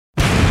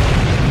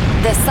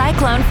The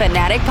Cyclone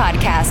Fanatic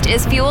podcast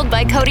is fueled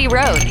by Cody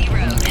Road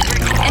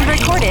and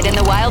recorded in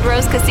the Wild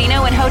Rose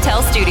Casino and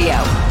Hotel Studio.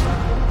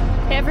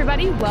 Hey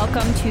everybody,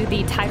 welcome to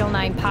the Title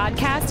IX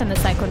podcast and the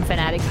Cyclone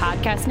Fanatic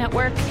Podcast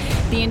Network.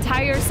 The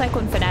entire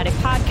Cyclone Fanatic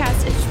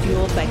podcast is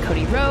fueled by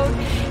Cody Road,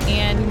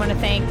 and we want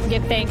to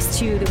give thanks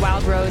to the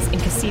Wild Rose and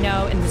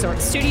Casino and Resort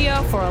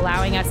Studio for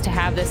allowing us to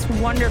have this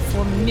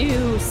wonderful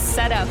new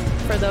setup.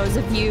 For those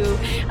of you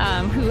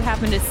who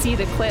happen to see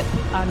the clip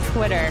on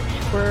Twitter,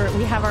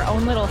 we have our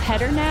own little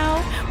header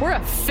now. We're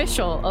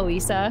official,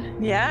 Elisa.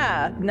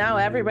 Yeah, now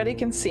everybody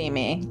can see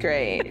me.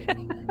 Great.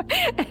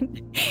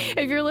 And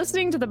if you're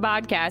listening to the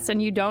podcast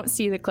and you don't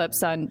see the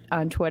clips on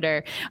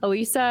Twitter,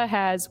 Elisa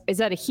is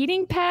that a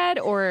heating pad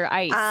or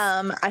ice?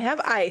 I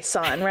have ice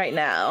on right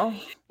now.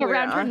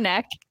 Around her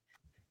neck?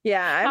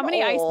 Yeah. How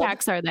many ice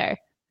packs are there?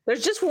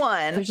 There's just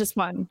one. There's just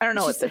one. I don't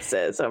know what this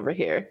is over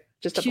here.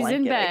 Just a blanket,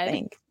 in bed. I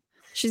think.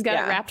 She's got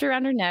it wrapped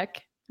around her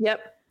neck.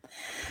 Yep.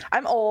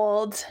 I'm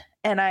old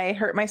and I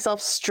hurt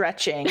myself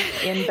stretching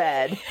in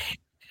bed.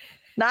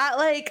 Not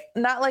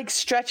like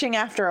stretching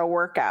after a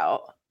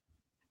workout.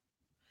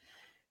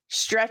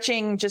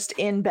 Stretching just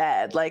in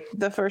bed, like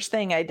the first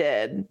thing I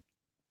did.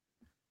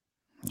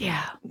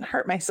 Yeah.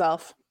 Hurt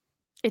myself.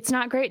 It's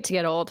not great to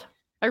get old.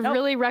 I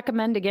really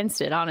recommend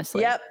against it,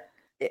 honestly. Yep.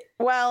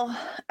 Well,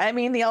 I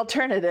mean, the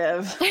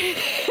alternative.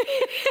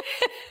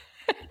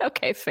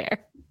 Okay,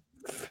 fair.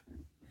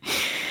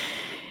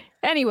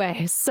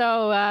 Anyway,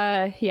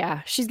 so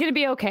she's going to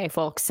be okay,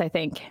 folks, I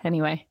think.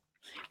 Anyway,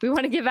 we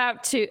want to give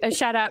a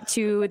shout out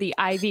to the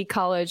Ivy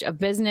College of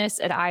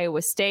Business at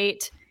Iowa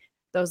State.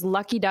 Those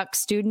lucky duck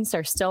students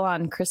are still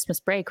on Christmas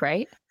break,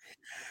 right?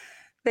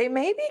 They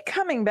may be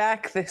coming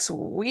back this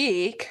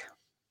week.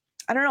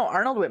 I don't know.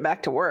 Arnold went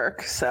back to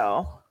work,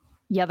 so.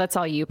 Yeah, that's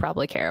all you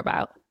probably care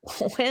about.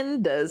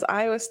 When does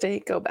Iowa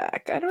State go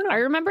back? I don't know. I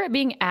remember it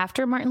being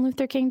after Martin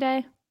Luther King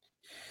Day.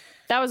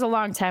 That was a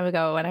long time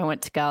ago when I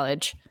went to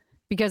college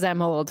because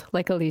I'm old,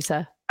 like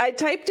Elisa. I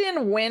typed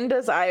in when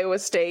does Iowa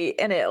State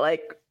and it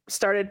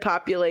started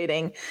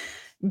populating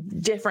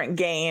different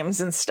games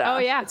and stuff. Oh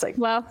yeah. It's like,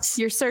 well,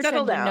 your search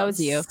engine knows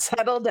you.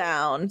 Settle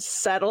down.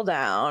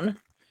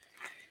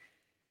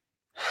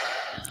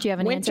 Do you have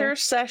an winter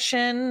answer?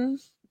 Session?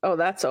 Oh,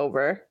 that's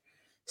over.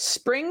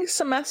 Spring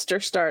semester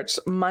starts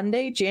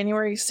Monday,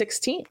 January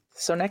 16th.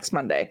 So next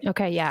Monday.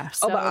 Okay, yeah.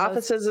 So the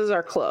offices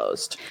are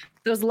closed.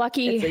 Those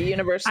lucky it's a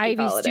university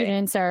Ivy holiday.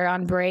 Students are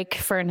on break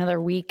for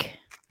another week.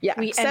 Yeah,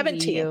 we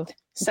 17th.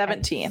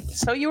 17th. Okay.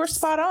 So you were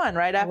spot on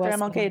right after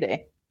MLK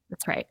Day.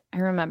 That's right. I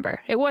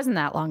remember. It wasn't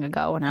that long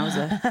ago when I was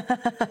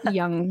a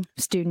young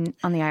student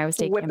on the Iowa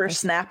State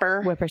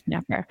Whippersnapper.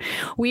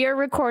 We are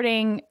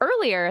recording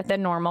earlier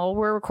than normal.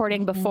 We're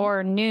recording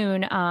before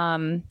noon.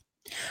 We're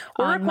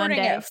recording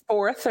Monday. at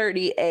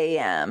 4:30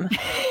 a.m.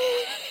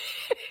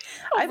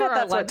 I bet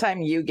that's what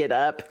time you get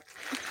up.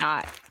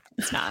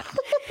 It's not.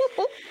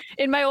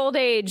 In my old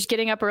age,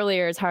 getting up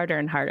earlier is harder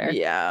and harder.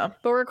 Yeah.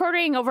 But we're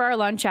recording over our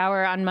lunch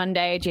hour on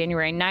Monday,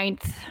 January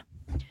 9th.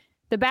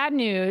 The bad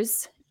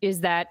news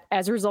is that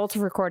as a result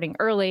of recording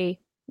early,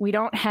 we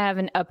don't have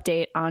an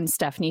update on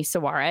Stephanie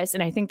Suarez.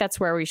 And I think that's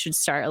where we should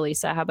start,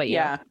 Elisa. How about you?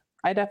 Yeah,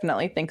 I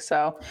definitely think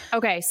so.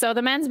 Okay, so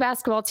the men's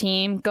basketball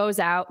team goes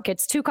out,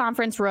 gets 2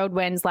 conference road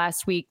wins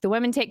last week. The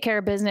women take care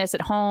of business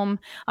at home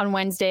on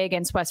Wednesday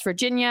against West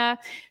Virginia.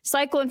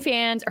 Cyclone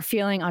fans are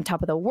feeling on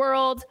top of the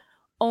world,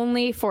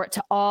 only for it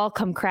to all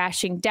come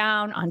crashing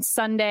down on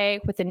Sunday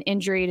with an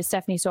injury to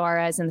Stephanie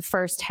Suarez in the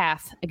first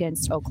half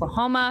against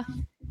Oklahoma.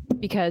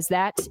 Because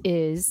that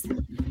is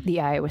the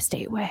Iowa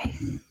State way.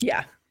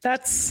 Yeah,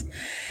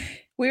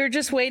 we were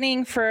just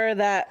waiting for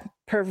that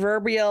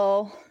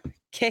proverbial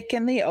kick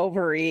in the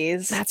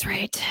ovaries. That's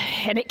right.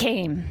 And it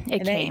came.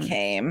 It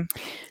came.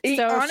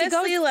 So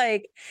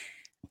honestly,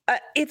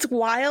 it's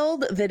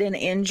wild that an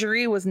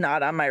injury was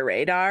not on my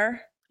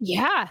radar.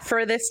 Yeah.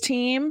 For this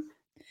team.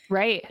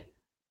 Right.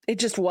 It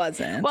just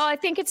wasn't. Well, I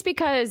think it's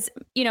because,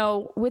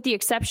 with the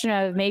exception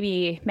of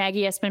maybe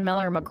Maggie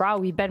Espen-Miller or McGraw,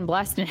 we've been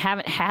blessed and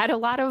haven't had a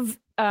lot of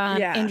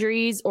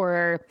injuries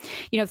or,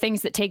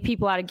 things that take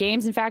people out of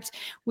games. In fact,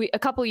 a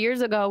couple of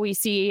years ago, we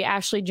see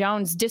Ashley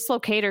Jones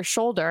dislocate her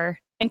shoulder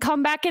and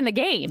come back in the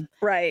game.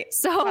 Right.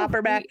 So pop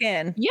her back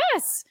in.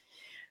 Yes.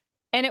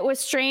 And it was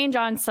strange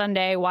on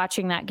Sunday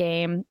watching that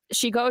game.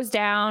 She goes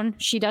down.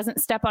 She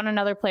doesn't step on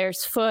another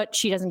player's foot.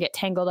 She doesn't get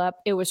tangled up.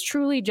 It was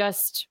truly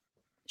just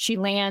she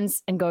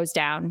lands and goes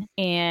down.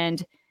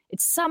 And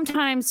it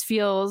sometimes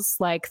feels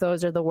like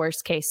those are the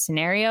worst case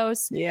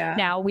scenarios. Yeah.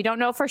 Now, we don't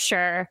know for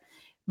sure,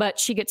 but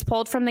she gets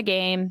pulled from the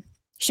game.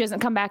 She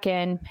doesn't come back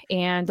in.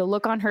 And the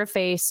look on her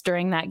face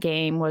during that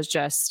game was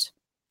just,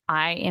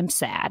 I am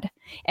sad.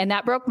 And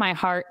that broke my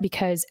heart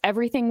because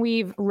everything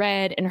we've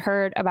read and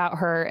heard about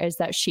her is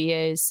that she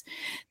is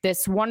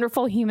this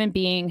wonderful human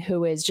being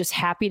who is just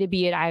happy to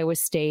be at Iowa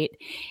State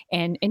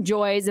and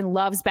enjoys and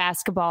loves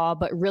basketball,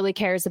 but really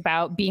cares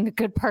about being a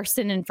good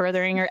person and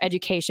furthering her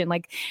education.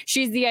 Like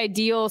she's the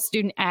ideal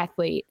student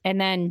athlete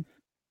and then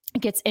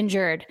gets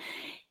injured.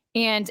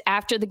 And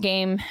after the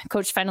game,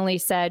 Coach Fennelly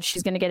said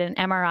she's going to get an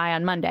MRI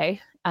on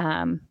Monday,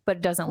 but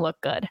it doesn't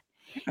look good.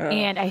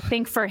 And I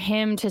think for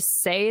him to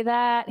say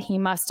that, he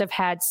must have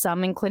had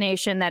some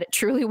inclination that it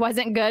truly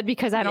wasn't good,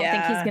 because I don't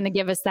think he's going to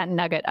give us that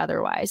nugget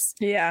otherwise.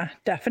 Yeah,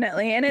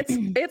 definitely. And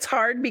it's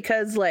hard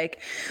because,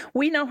 like,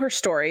 we know her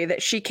story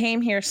that she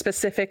came here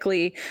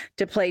specifically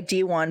to play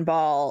D1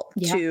 ball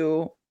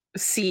to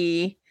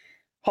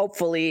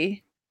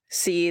hopefully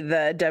see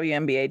the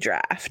WNBA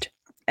draft.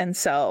 And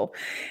so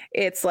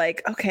it's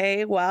like,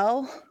 okay,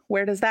 well,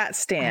 where does that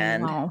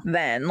stand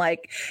then?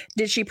 Like,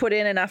 did she put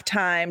in enough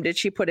time? Did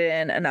she put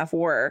in enough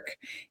work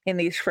in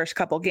these first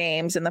couple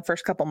games, in the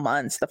first couple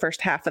months, the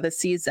first half of the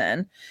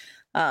season,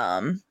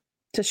 to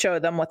show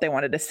them what they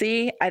wanted to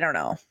see? I don't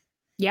know.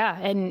 Yeah.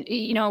 And,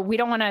 you know, we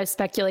don't want to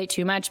speculate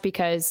too much,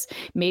 because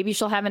maybe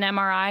she'll have an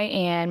MRI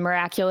and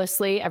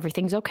miraculously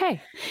everything's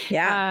okay.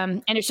 Yeah.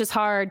 And it's just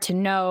hard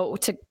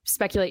to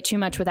speculate too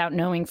much without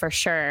knowing for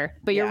sure.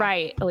 But you're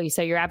right,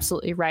 Elisa, you're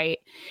absolutely right.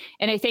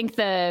 And I think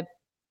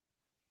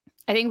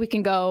we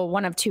can go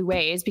one of two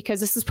ways,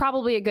 because this is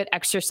probably a good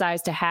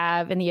exercise to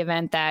have in the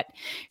event that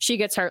she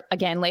gets hurt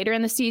again later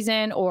in the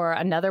season, or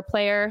another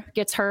player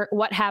gets hurt.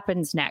 What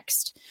happens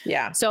next?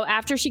 Yeah. So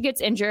after she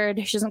gets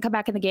injured, she doesn't come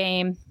back in the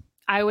game.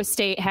 Iowa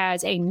State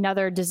has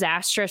another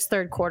disastrous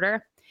third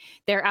quarter.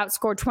 They're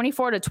outscored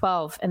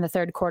 24-12 in the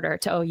third quarter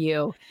to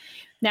OU.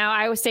 Now,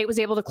 Iowa State was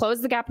able to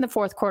close the gap in the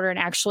fourth quarter and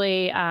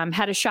actually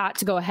had a shot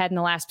to go ahead in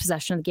the last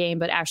possession of the game,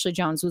 but Ashley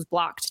Jones was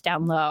blocked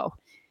down low.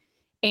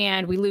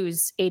 And we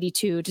lose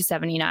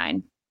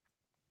 82-79.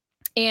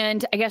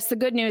 And I guess the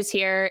good news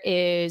here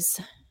is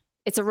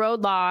it's a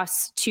road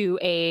loss to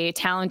a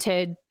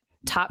talented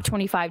top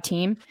 25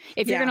 team.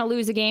 If you're going to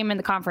lose a game in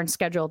the conference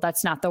schedule,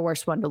 that's not the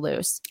worst one to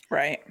lose.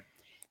 Right.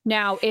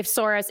 Now, if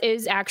Soares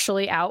is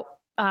actually out,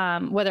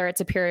 whether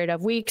it's a period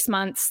of weeks,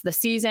 months, the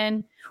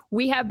season,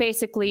 we have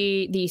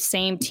basically the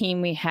same team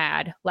we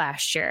had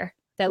last year.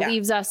 That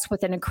leaves us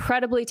with an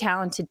incredibly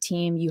talented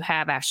team. You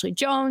have Ashley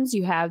Jones.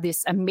 You have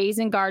this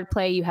amazing guard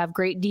play. You have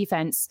great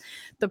defense.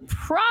 The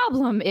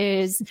problem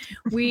is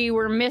we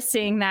were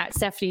missing that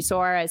Stephanie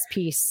Soares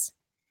piece.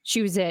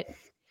 She was it.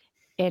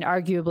 And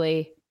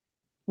arguably,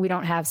 we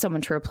don't have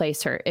someone to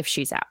replace her if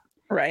she's out.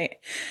 Right.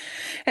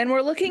 And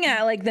we're looking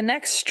at, like, the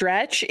next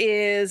stretch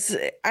is,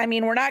 I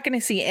mean, we're not going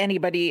to see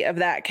anybody of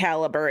that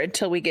caliber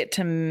until we get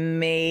to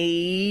maybe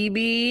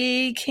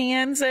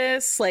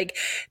Kansas. Like,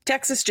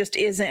 Texas just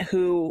isn't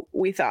who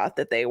we thought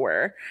that they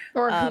were.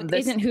 Or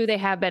isn't who they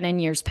have been in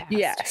years past.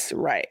 Yes.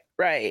 Right.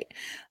 Right.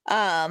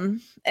 And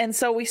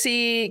so we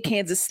see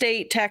Kansas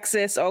State,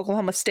 Texas,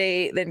 Oklahoma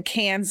State, then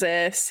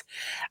Kansas,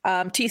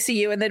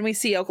 TCU, and then we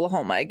see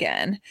Oklahoma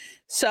again.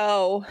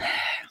 So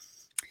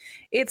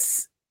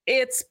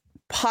it's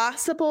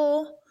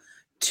possible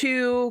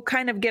to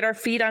kind of get our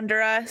feet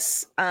under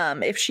us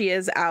if she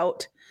is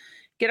out,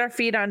 get our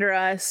feet under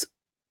us,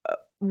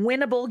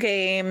 winnable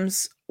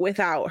games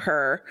without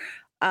her,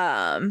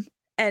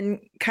 and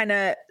kind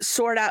of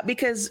sort out,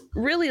 because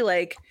really,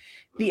 like,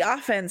 the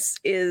offense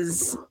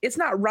it's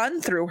not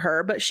run through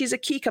her, but she's a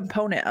key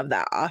component of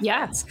that offense.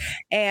 Yes.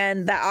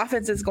 And that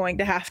offense is going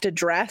to have to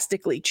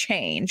drastically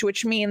change,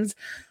 which means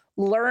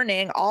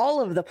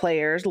all of the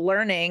players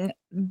learning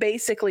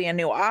basically a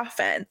new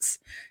offense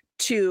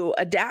to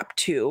adapt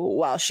to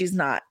while she's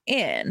not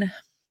in.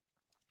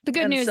 The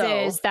good news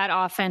is that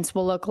offense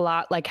will look a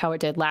lot like how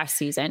it did last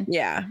season.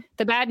 Yeah.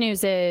 The bad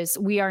news is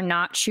we are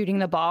not shooting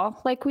the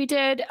ball like we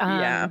did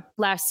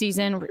last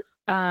season.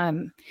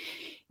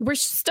 We're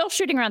still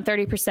shooting around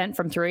 30%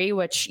 from three,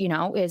 which, you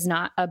know, is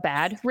not a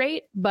bad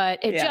rate, but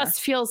it just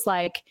feels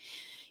like,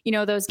 you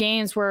know, those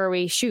games where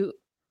we shoot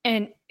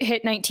and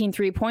hit 19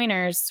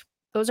 3-pointers,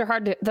 those are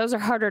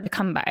harder to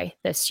come by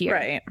this year.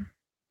 Right.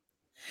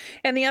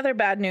 And the other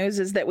bad news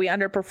is that we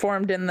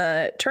underperformed in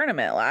the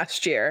tournament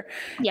last year.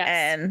 Yes.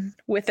 And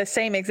with the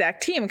same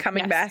exact team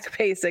coming back,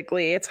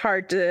 basically, it's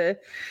hard to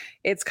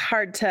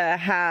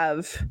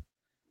have,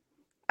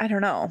 I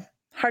don't know,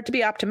 hard to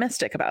be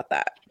optimistic about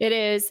that. It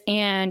is.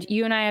 And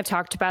you and I have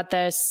talked about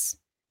this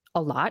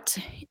a lot.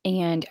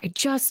 And I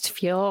just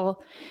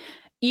feel,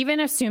 even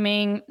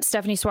assuming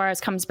Stephanie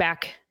Soares comes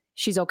back,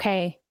 she's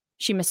okay.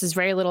 She misses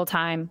very little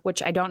time,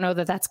 which I don't know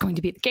that that's going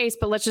to be the case,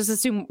 but let's just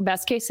assume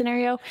best case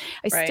scenario.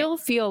 I still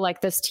feel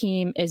like this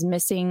team is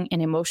missing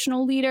an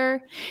emotional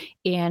leader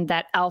and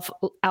that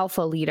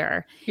alpha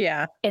leader.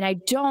 Yeah. And I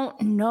don't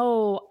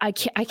know. I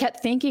kept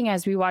thinking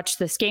as we watched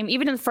this game,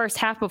 even in the first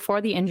half before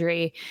the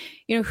injury,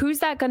 you know, who's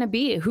that going to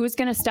be? Who's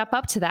going to step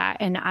up to that?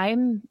 And I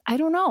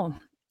don't know.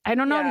 I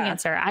don't know the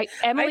answer.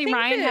 Emily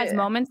Ryan has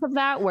moments of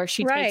that where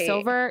she takes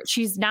over.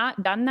 She's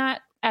not done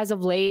that as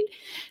of late.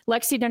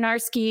 Lexi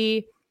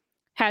Donarski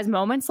has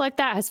moments like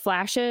that, has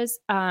flashes.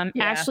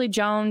 Ashley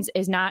Jones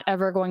is not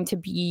ever going to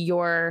be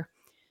your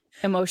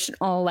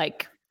emotional,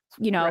 like,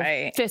 you know,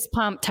 fist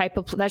pump type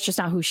of, that's just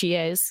not who she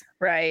is.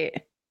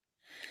 Right.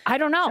 I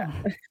don't know.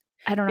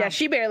 I don't know. Yeah,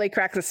 she barely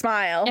cracks a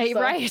smile. So.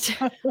 Right.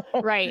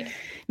 Right.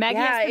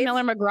 Maggie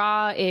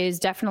Miller-McGraw is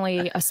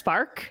definitely a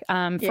spark.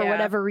 For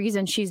whatever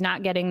reason, she's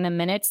not getting the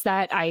minutes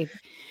that I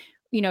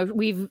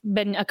we've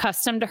been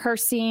accustomed to her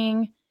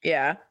seeing.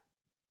 Yeah.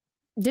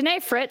 Danae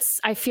Fritz,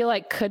 I feel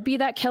like could be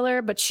that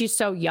killer, but she's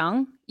so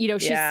young.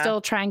 She's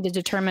still trying to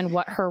determine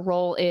what her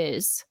role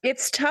is.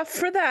 It's tough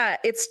for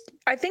that.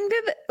 I think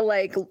that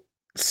like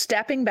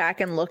stepping back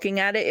and looking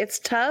at it, it's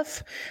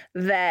tough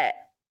that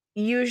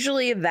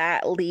usually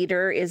that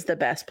leader is the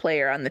best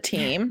player on the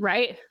team.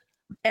 Right.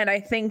 And I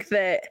think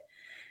that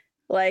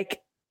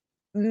like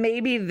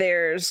maybe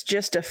there's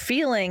just a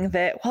feeling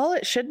that, well,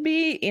 it should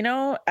be,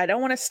 I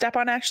don't want to step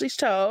on Ashley's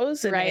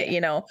toes. And,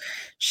 right.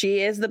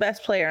 She is the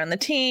best player on the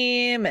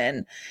team.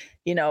 And,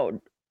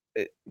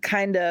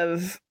 kind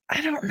of,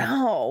 I don't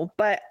know.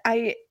 But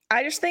I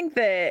just think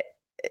that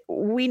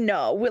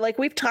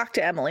we've talked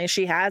to Emily.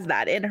 She has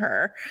that in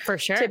her. For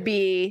sure. To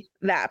be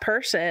that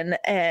person.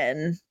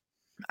 And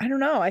I don't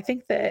know. I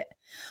think that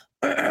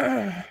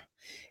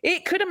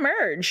it could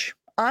emerge,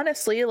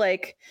 honestly,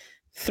 like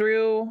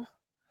through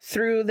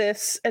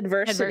this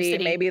adversity,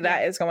 maybe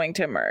that is going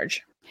to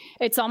emerge.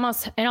 It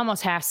almost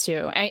has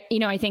to.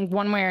 I think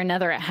one way or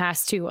another it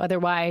has to.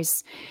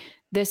 Otherwise,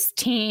 this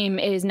team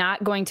is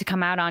not going to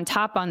come out on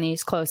top on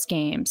these close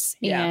games.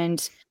 Yeah.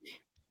 And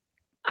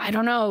I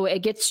don't know, it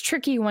gets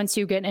tricky once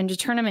you get into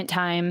tournament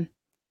time.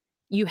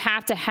 You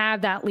have to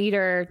have that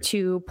leader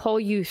to pull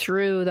you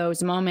through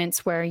those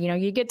moments where,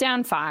 you get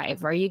down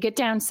 5 or you get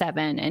down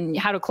 7 and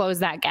how to close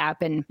that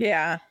gap. And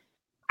yeah.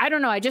 I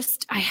don't know.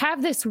 I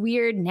have this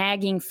weird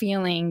nagging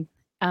feeling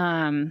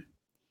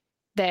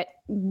that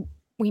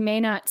we may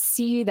not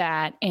see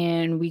that,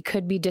 and we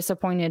could be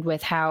disappointed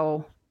with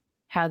how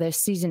this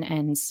season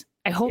ends.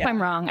 I hope I'm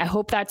wrong. I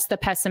hope that's the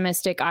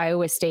pessimistic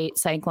Iowa State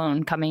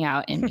Cyclone coming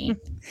out in me.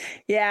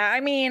 Yeah, I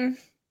mean,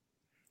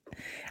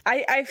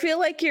 I feel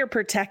like you're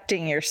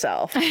protecting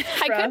yourself.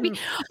 I could be,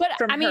 but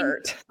I mean,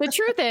 hurt. The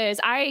truth is,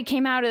 I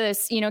came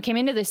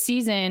into this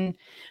season,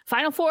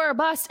 Final Four or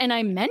bust, and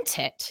I meant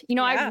it.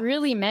 I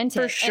really meant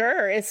it. For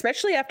sure,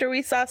 especially after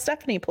we saw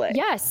Stephanie play.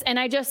 Yes, and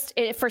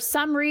for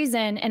some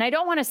reason, and I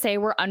don't want to say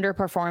we're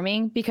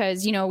underperforming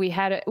because, we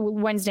had a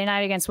Wednesday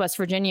night against West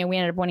Virginia, we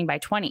ended up winning by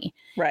 20.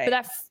 Right.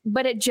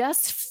 But it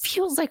just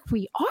feels like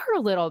we are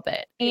a little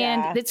bit.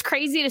 And it's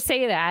crazy to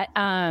say that.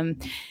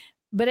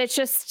 But it's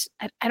just,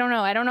 I don't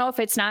know. I don't know if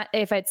there's not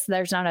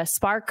a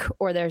spark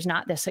or there's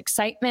not this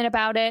excitement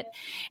about it.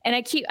 And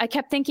I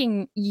kept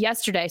thinking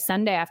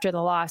Sunday after the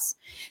loss,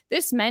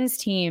 this men's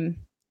team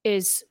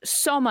is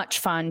so much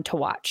fun to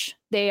watch.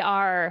 They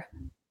are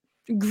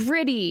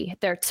gritty.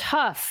 They're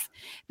tough.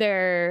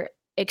 They're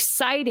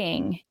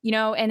exciting,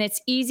 and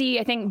it's easy.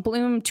 I think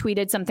Bloom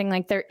tweeted something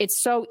like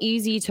it's so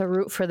easy to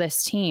root for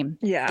this team.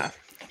 Yeah.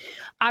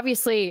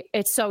 Obviously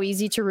it's so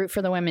easy to root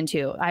for the women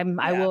too. I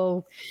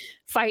will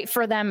fight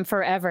for them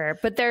forever,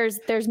 but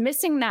there's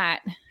missing that.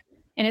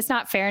 And it's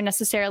not fair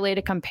necessarily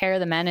to compare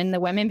the men and the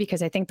women,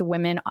 because I think the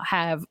women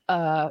have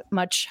a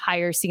much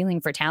higher ceiling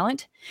for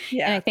talent.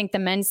 Yeah. And I think the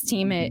men's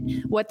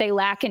team, what they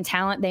lack in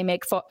talent, they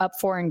make up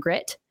for in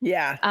grit.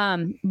 Yeah.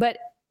 But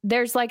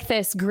there's like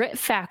this grit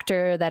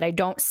factor that I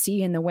don't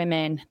see in the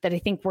women that I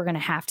think we're going to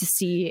have to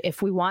see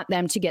if we want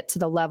them to get to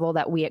the level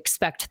that we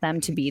expect them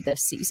to be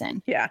this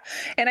season. Yeah.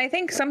 And I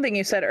think something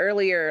you said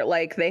earlier,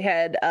 like they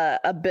had a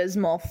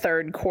abysmal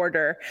third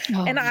quarter.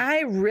 Oh. And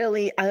I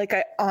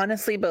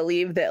honestly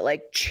believe that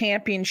like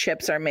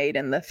championships are made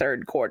in the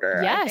third quarter.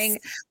 Yes. I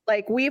think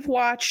like we've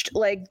watched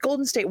like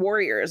Golden State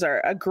Warriors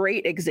are a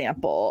great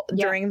example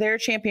during their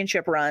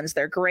championship runs.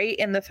 They're great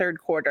in the third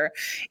quarter.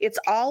 It's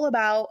all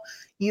about,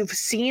 you've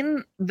seen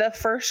the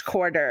first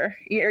quarter,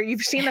 or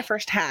you've seen the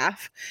first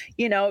half,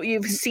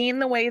 you've seen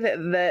the way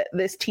that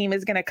this team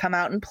is going to come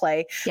out and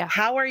play. Yeah.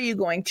 How are you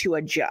going to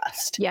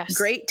adjust? Yes.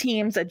 Great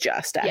teams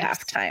adjust at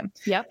halftime.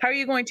 Yep. How are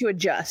you going to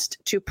adjust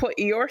to put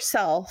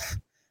yourself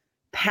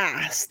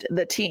past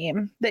the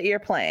team that you're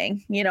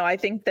playing? I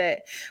think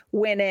that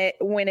when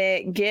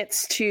it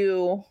gets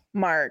to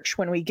March,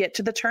 when we get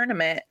to the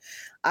tournament,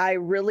 I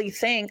really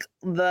think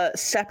the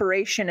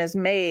separation is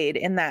made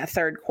in that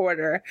third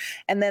quarter.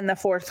 And then the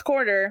fourth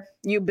quarter,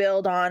 you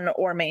build on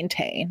or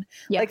maintain.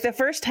 Yep. Like the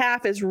first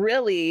half is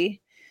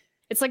really...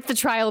 It's like the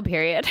trial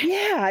period.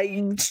 Yeah,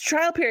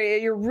 trial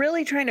period. You're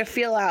really trying to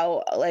feel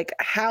out like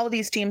how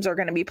these teams are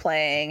going to be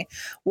playing,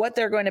 what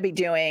they're going to be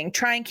doing,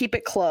 try and keep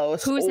it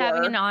close. Who's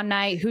having an on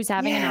night? Who's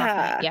having an off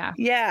night? Yeah.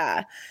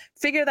 Yeah.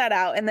 Figure that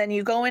out. And then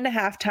you go into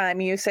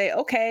halftime, you say,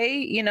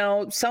 okay,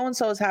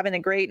 so-and-so is having a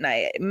great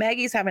night.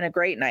 Maggie's having a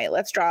great night.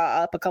 Let's draw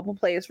up a couple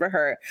plays for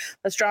her.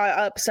 Let's draw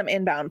up some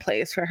inbound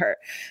plays for her.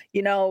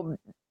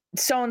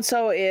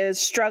 So-and-so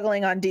is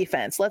struggling on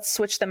defense. Let's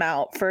switch them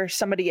out for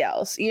somebody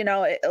else.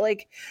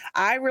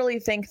 I really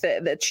think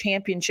that the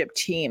championship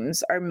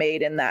teams are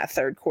made in that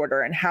third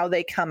quarter, and how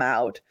they come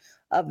out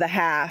of the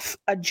half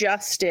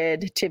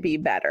adjusted to be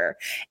better.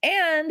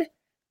 And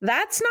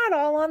that's not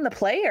all on the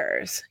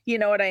players. You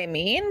know what I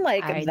mean?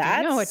 Like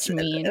I know what you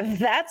mean.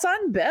 That's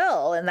on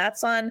Bill, and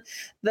that's on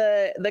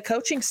the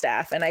coaching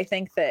staff. And I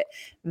think that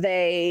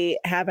they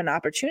have an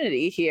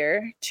opportunity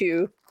here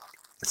to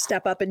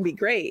step up and be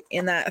great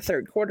in that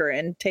third quarter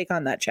and take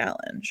on that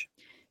challenge.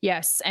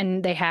 Yes,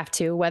 and they have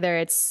to, whether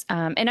it's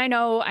and I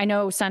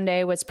know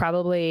Sunday was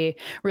probably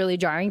really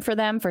jarring for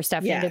them, for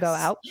Stephanie to go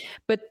out,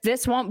 but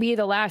this won't be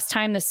the last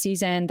time this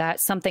season that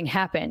something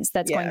happens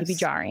that's going to be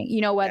jarring. You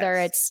know, whether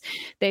it's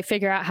they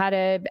figure out how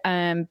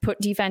to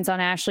put defense on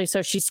Ashley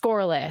so she's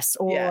scoreless,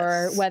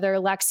 or whether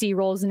Lexi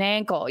rolls an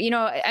ankle. You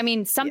know, I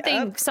mean,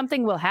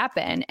 something will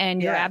happen,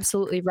 and you're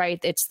absolutely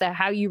right. It's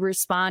how you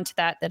respond to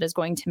that is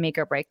going to make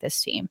or break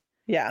this team.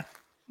 Yeah.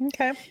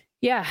 Okay.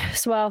 Yeah.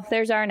 So, well,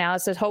 there's our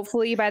analysis.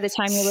 Hopefully by the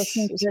time you're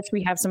listening to this,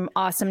 we have some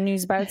awesome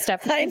news about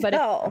Stephanie. But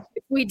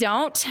if we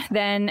don't,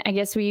 then I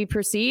guess we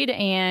proceed.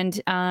 And,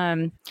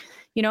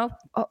 you know,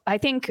 I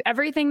think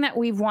everything that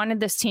we've wanted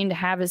this team to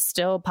have is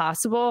still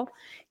possible.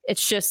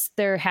 It's just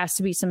there has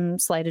to be some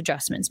slight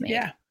adjustments made.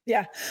 Yeah.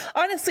 Yeah.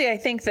 Honestly, I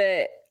think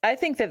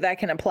that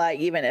can apply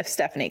even if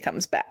Stephanie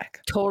comes back.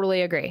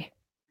 Totally agree.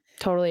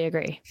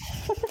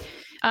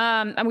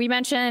 And we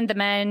mentioned the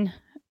men,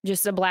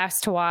 just a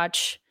blast to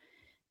watch.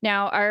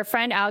 Now, our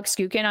friend Alex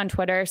Gukin on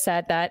Twitter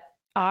said that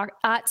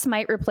Otts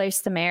might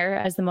replace the mayor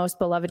as the most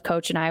beloved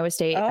coach in Iowa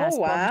State. Oh,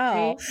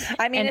 wow.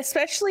 I mean,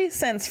 especially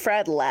since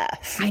Fred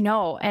left. I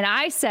know. And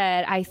I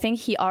said, I think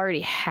he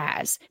already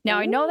has. Now,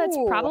 I know that's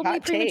probably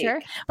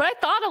premature, but I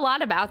thought a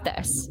lot about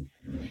this.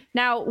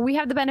 Now, we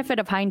have the benefit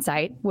of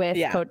hindsight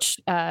with Coach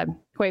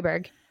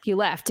Hoiberg. He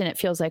left and it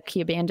feels like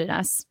he abandoned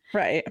us.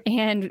 Right.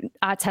 And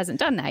Otts hasn't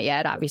done that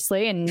yet,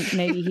 obviously. And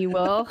maybe he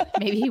will,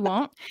 maybe he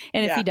won't.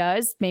 And if he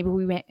does,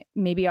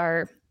 maybe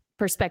our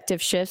perspective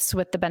shifts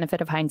with the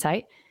benefit of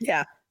hindsight.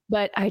 Yeah.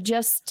 But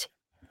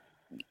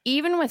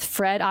even with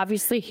Fred,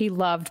 obviously he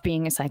loved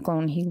being a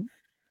Cyclone.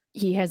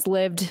 He has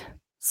lived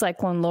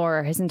Cyclone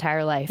lore his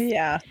entire life.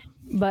 Yeah.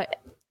 But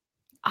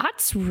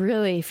Otts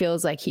really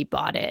feels like he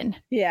bought in.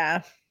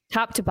 Yeah.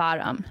 Top to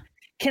bottom.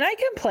 Can I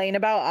complain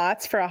about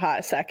Otts for a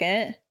hot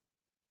second?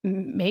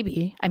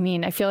 Maybe. I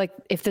mean, I feel like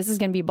if this is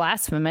going to be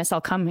blasphemous,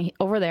 I'll come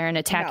over there and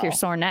attack your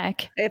sore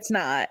neck. It's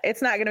not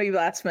going to be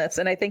blasphemous.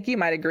 And I think you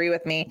might agree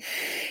with me.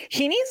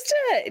 He needs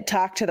to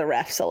talk to the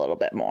refs a little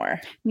bit more.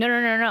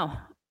 No.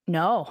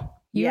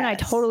 You and I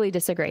totally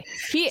disagree.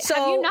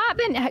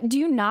 Do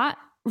you not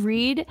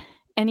read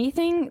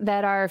anything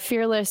that our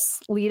fearless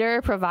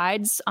leader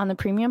provides on the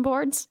premium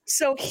boards?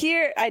 So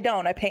here, I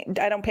don't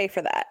pay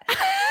for that.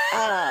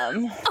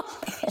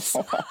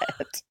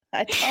 What?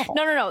 I don't.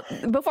 No.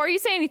 Before you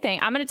say anything,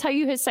 I'm going to tell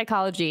you his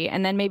psychology,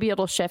 and then maybe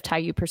it'll shift how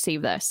you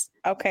perceive this.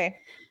 Okay.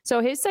 So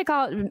his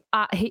psychology,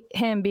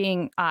 him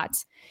being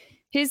Otts,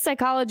 his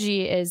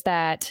psychology is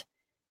that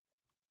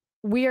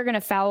we are going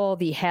to foul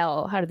the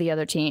hell out of the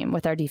other team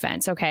with our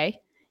defense. Okay.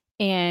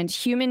 And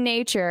human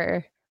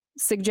nature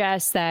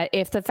suggests that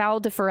if the foul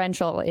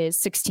differential is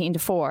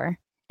 16-4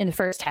 in the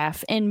first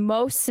half, in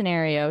most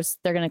scenarios,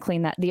 they're going to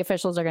clean that. The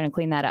officials are going to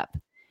clean that up.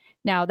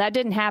 Now, that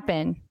didn't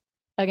happen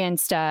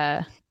against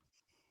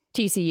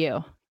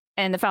TCU,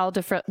 and the foul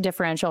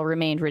differential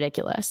remained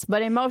ridiculous.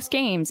 But in most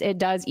games, it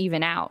does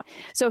even out.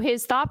 So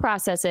his thought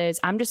process is,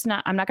 I'm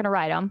not going to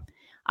ride them.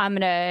 I'm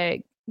going to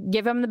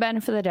give them the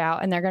benefit of the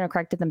doubt, and they're going to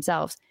correct it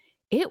themselves.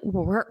 It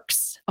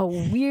works a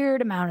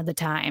weird amount of the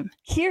time.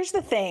 Here's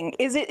the thing,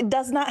 is it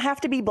does not have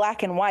to be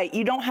black and white.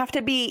 You don't have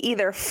to be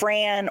either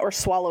Fran or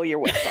swallow your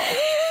whistle.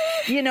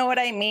 You know what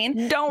I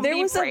mean?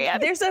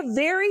 There's a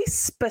very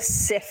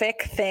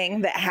specific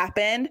thing that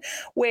happened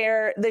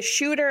where the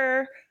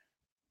shooter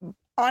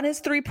on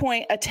his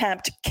 3-point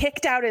attempt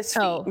kicked out his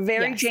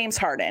feet. James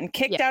Harden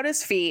kicked out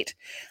his feet.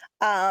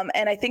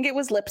 And I think it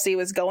was Lipsy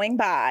was going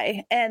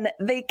by, and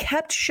they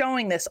kept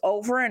showing this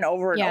over and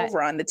over and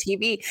over on the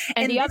TV.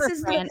 And the other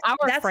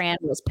Fran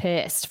was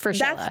pissed for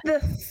sure. That's the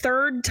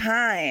third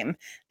time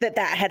that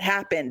had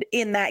happened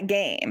in that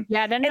game.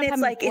 Yeah, and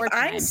it's like, if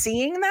I'm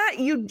seeing that,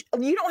 you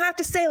don't have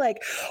to say like,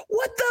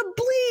 what the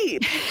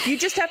bleep? You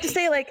just have to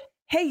say like,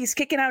 hey, he's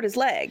kicking out his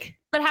leg.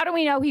 But how do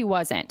we know he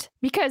wasn't?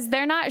 Because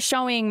they're not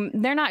showing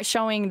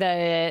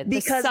the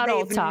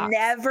subtle talk.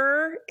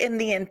 Never in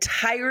the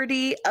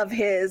entirety of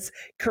his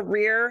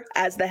career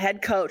as the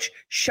head coach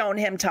shown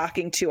him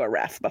talking to a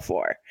ref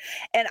before.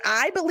 And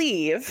I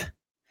believe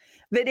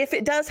that if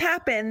it does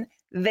happen,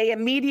 they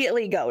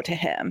immediately go to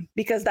him,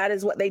 because that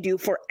is what they do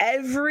for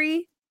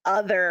every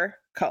other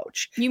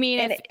coach. You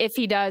mean if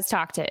he does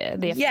talk to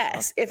the official?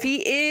 Yes, if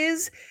he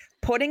is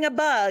putting a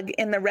bug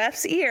in the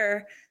ref's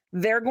ear,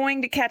 they're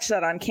going to catch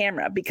that on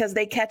camera, because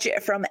they catch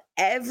it from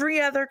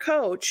every other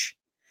coach.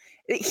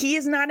 He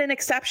is not an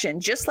exception,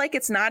 just like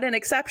it's not an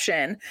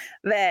exception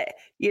that,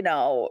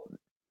 the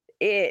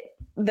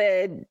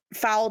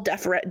foul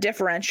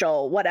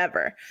differential,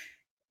 whatever.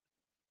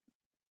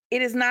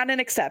 It is not an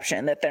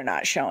exception that they're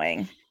not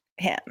showing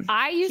him.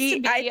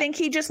 I think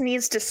he just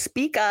needs to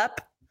speak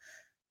up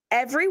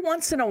every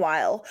once in a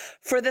while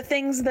for the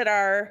things that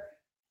are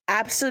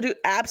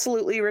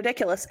absolutely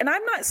ridiculous. And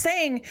I'm not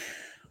saying...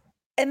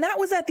 And that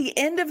was at the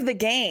end of the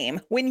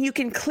game when you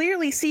can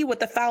clearly see what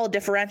the foul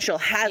differential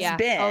has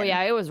been. Oh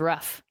yeah, it was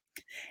rough.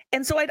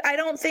 And so I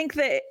don't think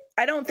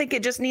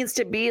it just needs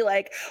to be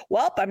like,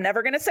 well, I'm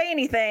never going to say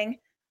anything.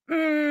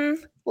 You're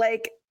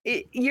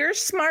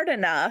smart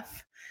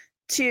enough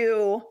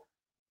to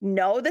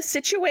know the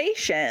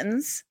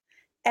situations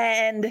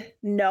and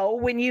know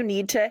when you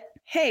need to,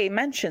 hey,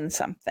 mention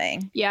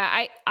something.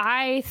 Yeah,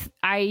 I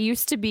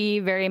used to be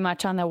very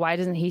much on the why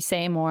doesn't he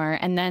say more?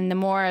 And then the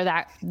more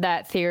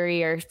that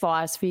theory or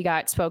philosophy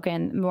got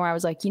spoken, the more I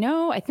was like,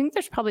 I think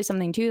there's probably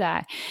something to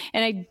that.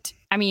 And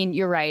I mean,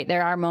 you're right.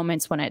 There are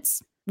moments when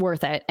it's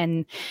worth it.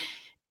 And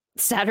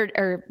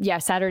Saturday,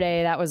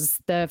 that was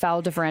the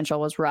foul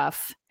differential was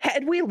rough.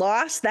 Had we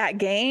lost that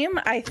game,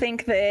 I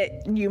think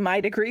that you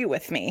might agree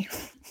with me.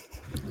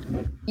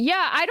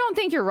 Yeah, I don't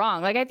think you're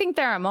wrong. Like, I think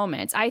there are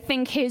moments. I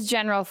think his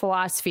general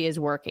philosophy is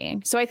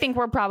working. So I think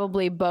we're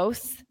probably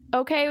both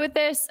okay with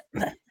this.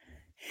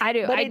 I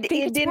do. But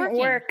it didn't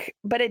work.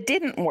 But it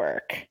didn't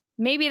work.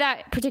 Maybe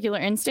that particular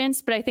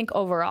instance, but I think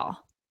overall.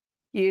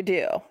 You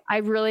do. I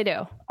really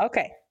do.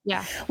 Okay.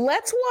 Yeah.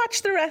 Let's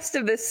watch the rest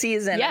of this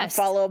season and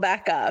follow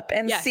back up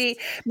and see,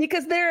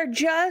 because there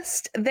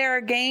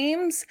are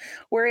games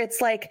where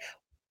it's like,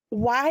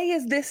 why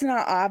is this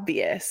not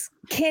obvious?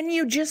 Can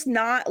you just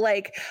not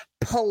like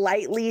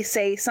politely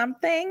say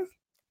something?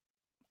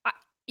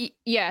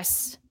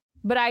 Yes.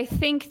 But I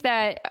think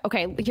that,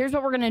 okay, here's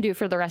what we're going to do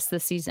for the rest of the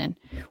season.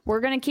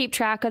 We're going to keep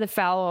track of the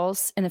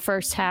fouls in the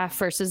first half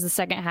versus the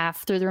second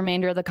half through the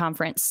remainder of the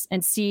conference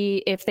and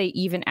see if they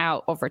even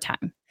out over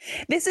time.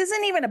 This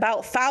isn't even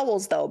about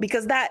fouls, though,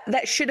 because that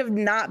should have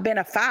not been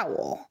a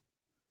foul.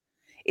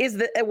 Is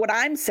that what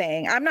I'm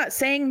saying? I'm not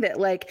saying that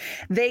like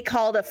they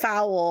called a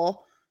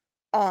foul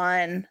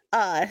on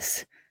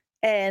us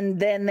and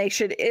then they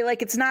should,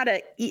 like, it's not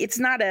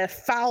a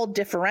foul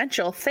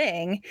differential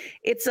thing.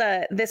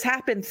 This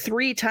happened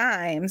 3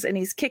 times and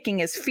he's kicking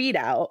his feet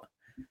out.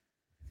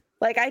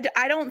 Like,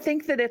 I don't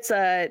think that it's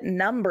a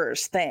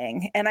numbers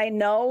thing. And I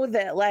know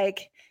that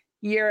like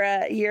you're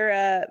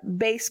a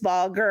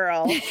baseball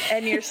girl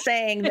and you're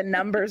saying the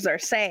numbers are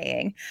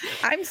saying.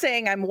 I'm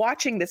saying I'm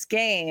watching this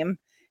game,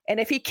 and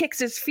if he kicks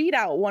his feet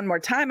out one more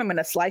time, I'm going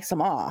to slice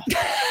him off.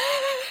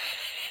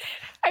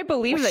 I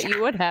believe that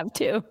you would have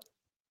too.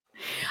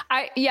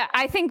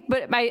 I think,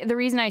 but the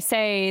reason I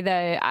say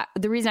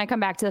the reason I come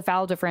back to the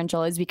foul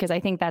differential is because I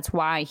think that's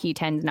why he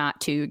tends not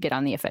to get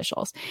on the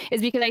officials,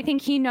 is because I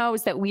think he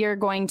knows that we are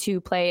going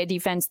to play a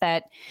defense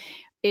that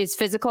is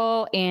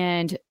physical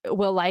and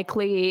will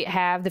likely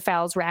have the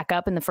fouls rack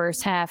up in the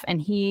first half.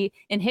 And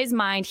in his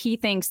mind, he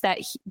thinks that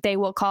they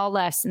will call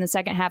less in the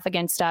second half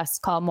against us,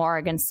 call more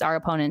against our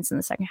opponents in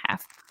the second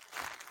half.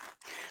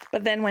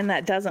 But then when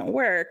that doesn't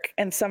work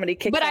and somebody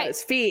kicks out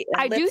his feet,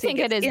 I do think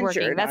it is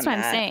working. That's what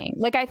I'm saying.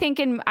 Like, I think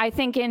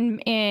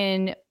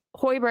in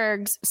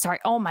Hoiberg's,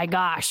 oh my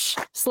gosh,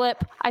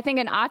 slip. I think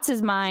in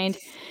Otz's mind,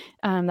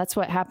 that's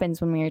what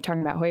happens when we were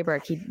talking about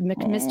Hoiberg.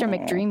 Mr.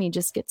 McDreamy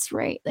just gets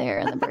right there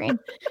in the brain.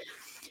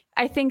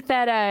 I think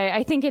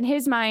in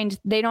his mind,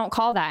 they don't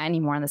call that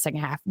anymore in the second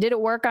half. Did it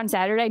work on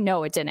Saturday?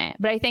 No, it didn't.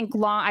 But I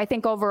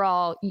think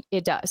overall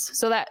it does.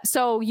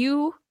 So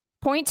you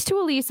point to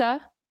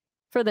Elisa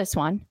for this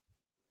one.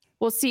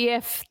 We'll see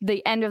if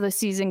the end of the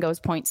season goes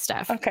point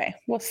stuff. Okay,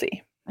 we'll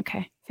see.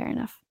 Okay, fair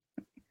enough.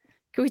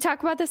 Can we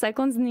talk about the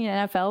Cyclones in the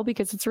NFL?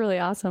 Because it's really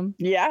awesome.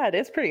 Yeah, it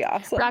is pretty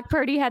awesome. Brock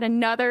Purdy had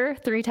another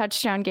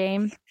 3-touchdown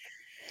game.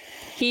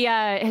 He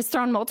has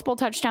thrown multiple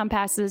touchdown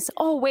passes.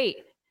 Oh, wait.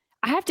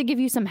 I have to give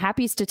you some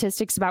happy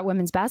statistics about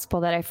women's basketball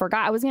that I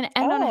forgot. I was going to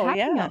end on a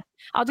happy note.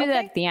 I'll do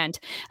that at the end.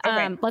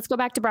 Okay. Let's go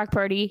back to Brock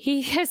Purdy.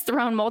 He has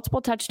thrown multiple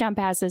touchdown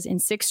passes in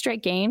 6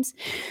 straight games.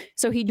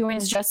 So he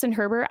joins Justin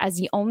Herbert as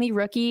the only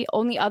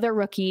other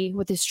rookie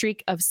with a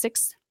streak of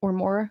 6 or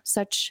more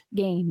such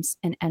games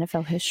in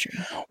NFL history.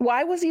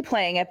 Why was he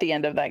playing at the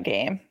end of that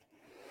game?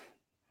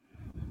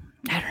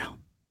 I don't know.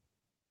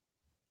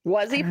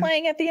 Was he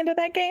playing at the end of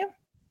that game?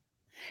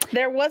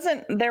 There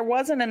wasn't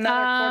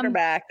another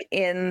quarterback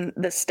in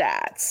the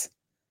stats.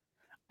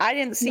 I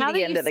didn't see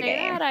the end of the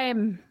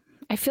game.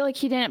 I feel like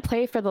he didn't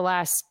play for the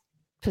last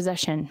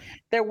possession.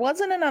 There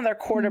wasn't another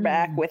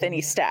quarterback with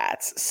any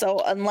stats. So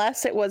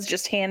unless it was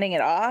just handing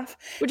it off,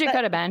 which it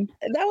could have been.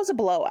 That was a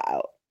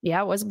blowout.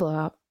 Yeah, it was a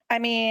blowout. I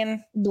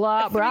mean,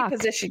 blowout Brock.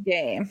 Position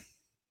game.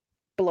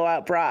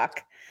 Blowout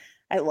Brock.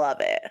 I love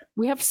it.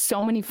 We have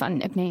so many fun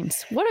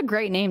nicknames. What a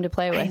great name to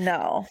play with.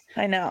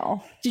 I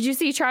know. Did you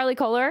see Charlie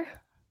Kolar?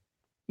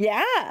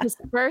 Yeah. His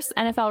first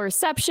NFL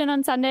reception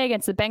on Sunday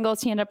against the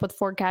Bengals. He ended up with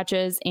 4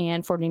 catches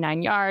and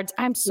 49 yards.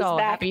 I'm so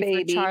happy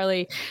for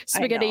Charlie.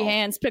 Spaghetti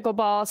hands,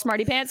 pickleball,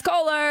 smarty pants,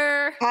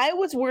 Kolar. I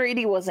was worried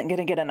he wasn't going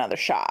to get another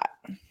shot.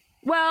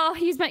 Well,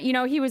 he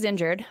was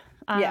injured.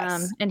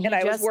 Yes. And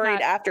I was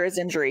worried after his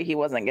injury, he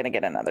wasn't going to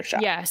get another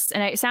shot. Yes.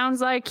 And it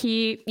sounds like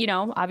he,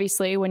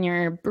 obviously when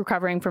you're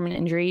recovering from an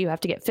injury, you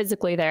have to get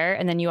physically there.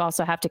 And then you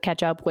also have to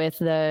catch up with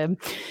the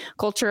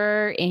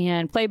culture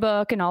and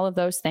playbook and all of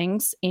those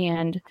things.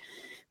 And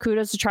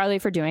kudos to Charlie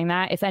for doing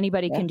that. If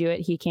anybody can do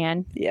it, he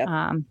can.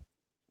 Yeah.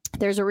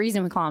 There's a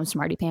reason we call him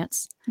Smarty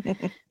Pants.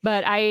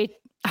 But I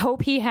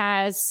hope he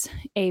has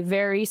a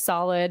very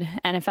solid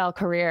NFL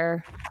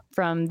career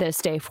from this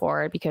day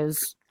forward,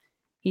 because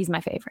he's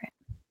my favorite.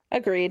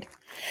 Agreed.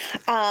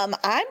 I'm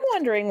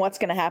wondering what's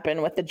going to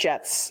happen with the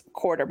Jets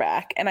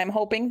quarterback, and I'm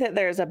hoping that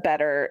there's a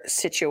better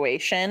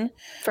situation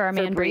for our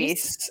man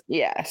Brees.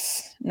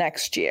 Yes,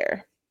 next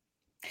year.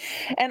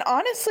 And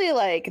honestly,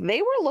 like,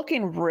 they were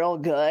looking real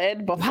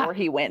good before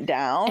he went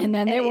down, and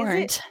then they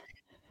weren't.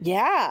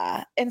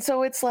 Yeah, and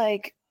so it's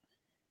like,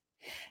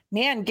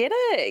 man, get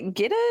a.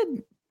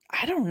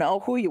 I don't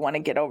know who you want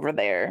to get over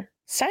there.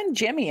 Send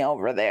Jimmy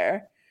over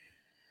there.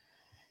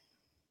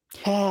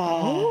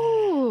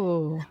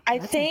 Oh, I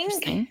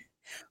think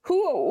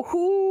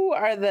who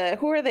are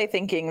they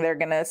thinking they're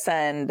gonna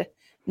send?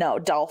 No,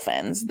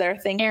 Dolphins. They're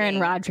thinking Aaron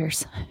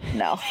Rodgers.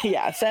 No,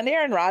 yeah, send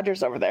Aaron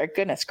Rodgers over there.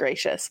 Goodness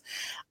gracious,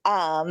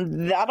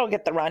 that'll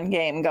get the run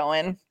game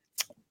going.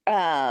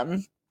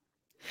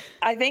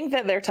 I think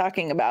that they're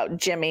talking about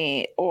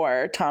Jimmy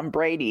or Tom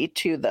Brady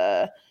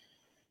to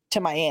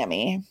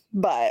Miami,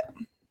 but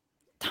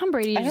Tom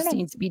Brady just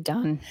needs to be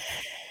done.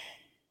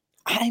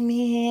 I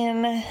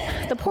mean,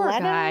 the poor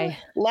guy.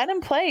 Let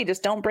him play.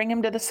 Just don't bring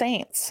him to the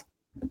Saints.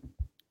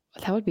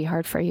 That would be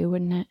hard for you,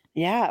 wouldn't it?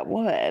 Yeah, it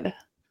would.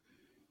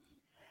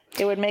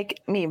 It would make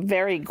me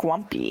very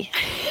grumpy.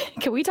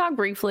 Can we talk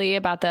briefly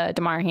about the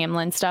Damar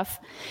Hamlin stuff?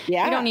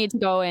 Yeah. We don't need to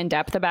go in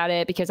depth about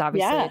it because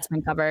obviously it's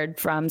been covered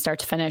from start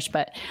to finish.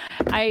 But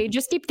I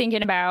just keep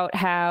thinking about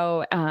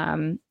how,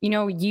 you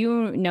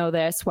know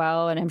this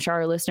well, and I'm sure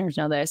our listeners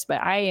know this,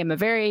 but I am a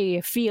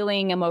very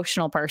feeling,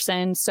 emotional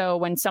person. So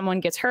when someone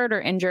gets hurt or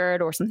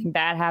injured or something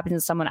bad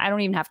happens to someone, I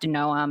don't even have to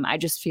know them. I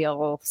just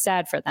feel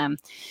sad for them.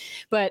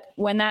 But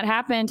when that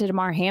happened to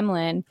Damar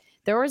Hamlin,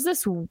 there was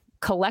this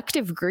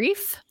collective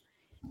grief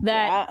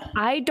that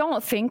I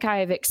don't think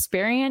I've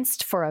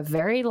experienced for a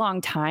very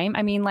long time.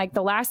 I mean, like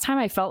the last time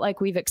I felt like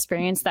we've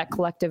experienced that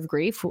collective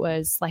grief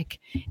was like,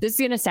 this is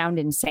going to sound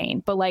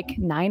insane, but like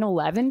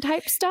 9/11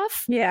 type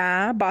stuff.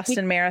 Yeah.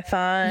 Boston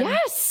Marathon.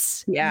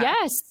 Yes. Yeah.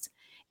 Yes.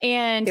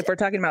 And if we're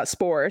talking about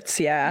sports,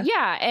 yeah.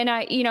 Yeah.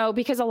 And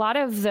because a lot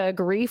of the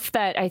grief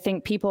that I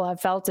think people have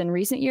felt in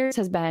recent years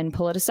has been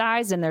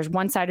politicized and there's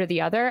one side or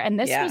the other. And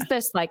this was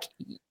this like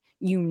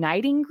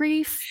uniting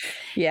grief.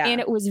 Yeah.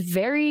 And it was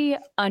very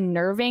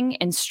unnerving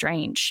and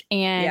strange.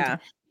 And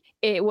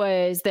it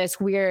was this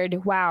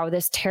weird, wow,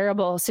 this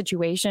terrible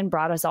situation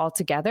brought us all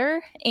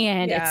together.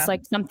 And it's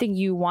like something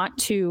you want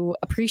to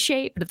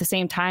appreciate. But at the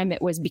same time,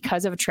 it was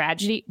because of a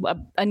tragedy,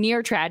 a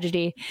near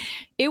tragedy.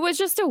 It was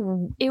just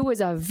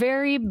a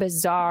very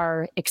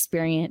bizarre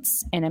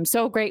experience. And I'm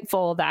so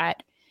grateful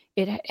that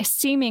it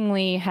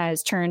seemingly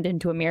has turned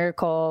into a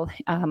miracle.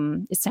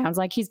 It sounds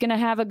like he's going to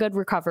have a good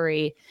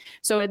recovery.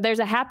 So there's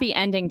a happy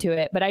ending to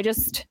it. But I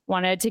just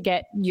wanted to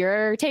get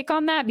your take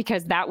on that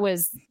because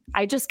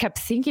I just kept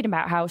thinking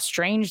about how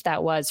strange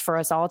that was for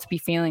us all to be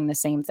feeling the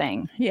same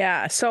thing.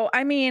 Yeah. So,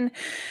 I mean,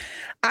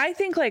 I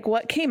think like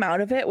what came out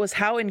of it was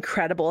how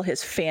incredible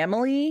his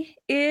family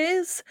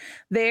is.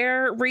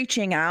 They're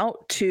reaching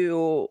out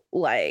to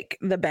like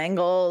the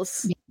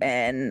Bengals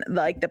and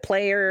like the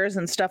players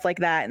and stuff like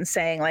that and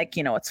saying like,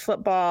 it's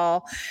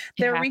football.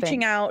 They're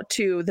reaching out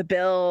to the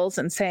Bills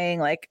and saying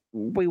like,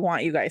 we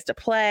want you guys to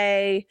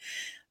play.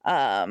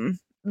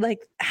 Like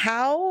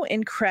how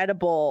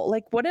incredible,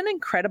 like what an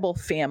incredible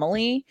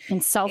family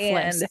and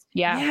selfless.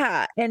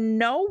 Yeah. And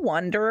no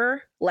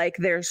wonder like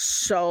there's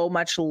so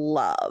much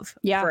love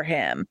for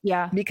him.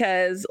 Yeah.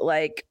 Because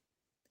like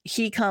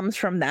he comes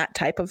from that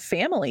type of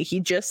family. He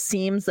just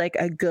seems like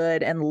a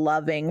good and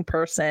loving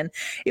person.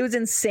 It was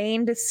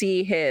insane to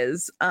see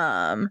his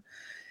GoFundMe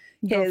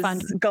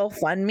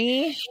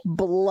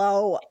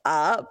blow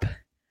up.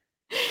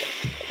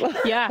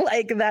 Yeah.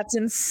 Like that's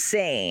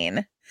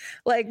insane.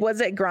 Like,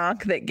 was it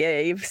Gronk that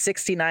gave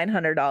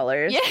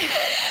 $6,900?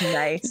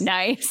 Yeah.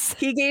 Nice.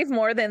 He gave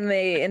more than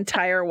the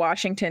entire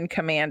Washington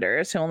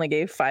Commanders, who only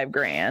gave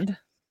 $5,000.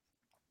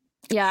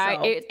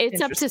 Yeah, so, it's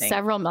up to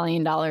several $1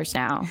 million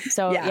now.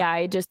 So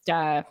I just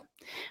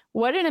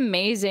what an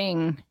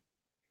amazing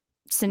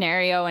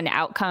scenario and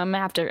outcome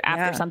after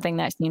something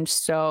that seemed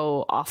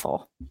so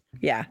awful.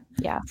 Yeah,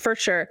 for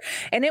sure.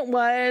 And it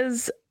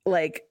was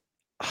like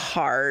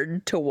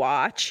hard to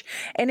watch,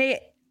 and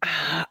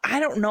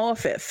I don't know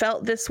if it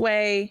felt this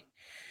way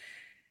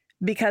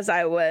because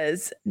I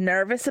was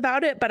nervous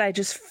about it, but I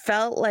just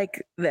felt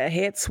like the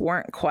hits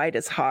weren't quite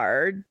as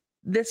hard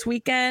this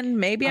weekend.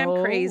 Maybe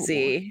I'm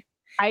crazy.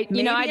 I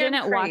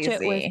didn't watch it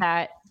with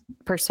that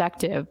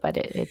perspective, but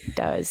it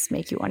does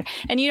make you wonder.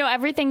 And,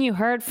 everything you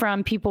heard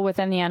from people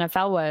within the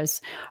NFL was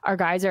our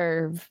guys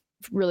are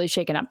really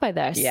shaken up by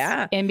this.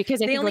 Yeah. And because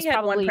they only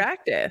had one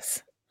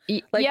practice.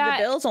 Like the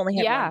Bills only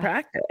had one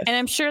practice. And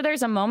I'm sure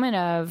there's a moment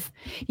of,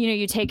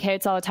 you take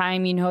hits all the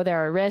time,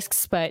 there are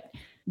risks, but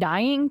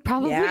dying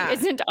probably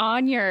isn't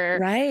on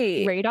your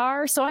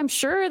radar. So I'm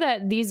sure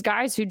that these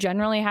guys who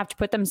generally have to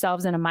put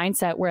themselves in a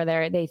mindset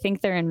where they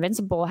think they're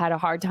invincible had a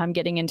hard time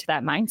getting into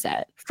that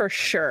mindset. For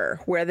sure.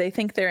 Where they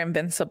think they're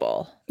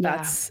invincible. Yeah.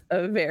 That's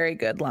a very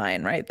good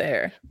line right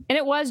there. And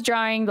it was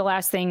drawing. My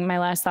last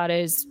thought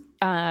is,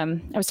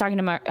 I was talking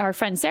to our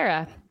friend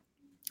Sarah,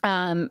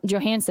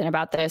 Johansson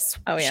about this.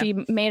 Oh, yeah. She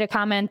made a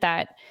comment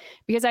that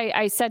because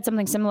I said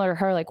something similar to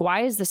her, like,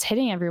 why is this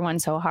hitting everyone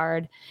so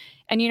hard?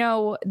 And, you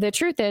know, the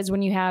truth is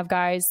when you have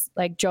guys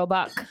like Joe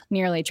Buck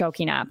nearly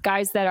choking up,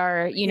 guys that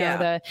are, you know,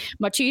 the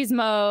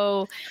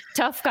machismo,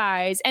 tough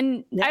guys.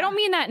 And I don't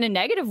mean that in a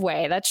negative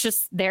way. That's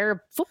just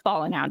their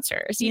football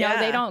announcers. You know,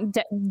 they don't,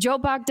 Joe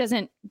Buck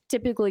doesn't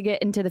typically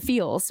get into the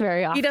feels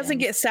very often. He doesn't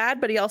get sad,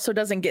 but he also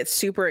doesn't get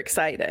super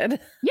excited.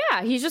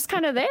 Yeah, he's just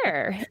kind of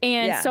there.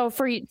 And so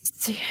for you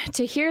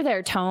to hear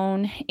their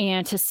tone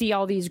and to see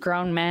all these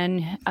grown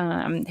men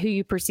who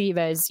you perceive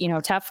as, you know,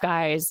 tough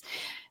guys,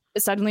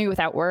 suddenly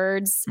without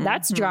words,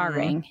 that's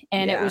jarring.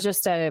 And it was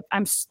just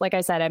like I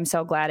said, I'm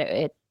so glad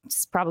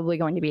it's probably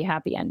going to be a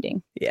happy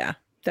ending. Yeah,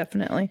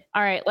 definitely.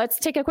 All right, let's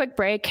take a quick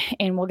break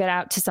and we'll get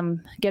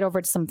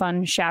over to some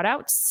fun shout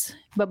outs.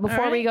 But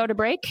before we go to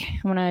break,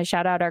 I want to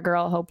shout out our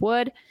girl, Hope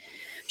Wood.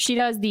 She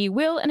does the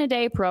Will in a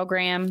Day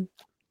program.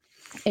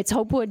 It's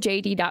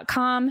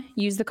hopewoodjd.com.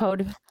 Use the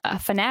code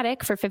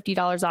Fanatic for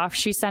 $50 off.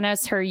 She sent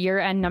us her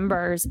year-end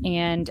numbers,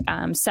 and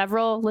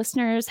several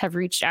listeners have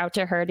reached out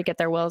to her to get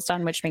their wills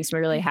done, which makes me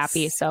really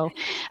happy. So,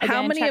 again,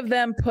 how many of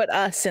them put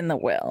us in the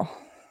will?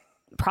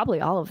 Probably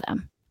all of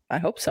them. I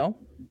hope so.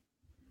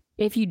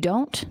 If you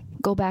don't,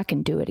 go back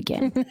and do it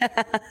again.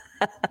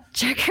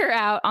 Check her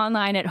out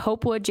online at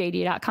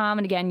hopewoodjd.com.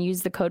 And again,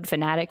 use the code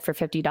Fanatic for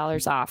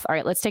 $50 off. All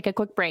right, let's take a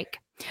quick break.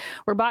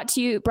 We're brought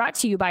to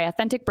you by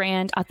Authentic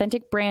Brand.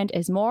 Authentic Brand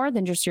is more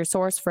than just your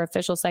source for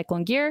official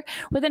cycling gear.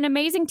 With an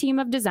amazing team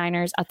of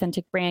designers,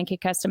 Authentic Brand can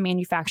custom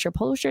manufacture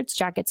polo shirts,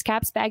 jackets,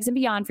 caps, bags, and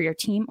beyond for your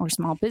team or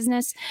small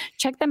business.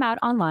 Check them out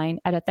online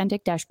at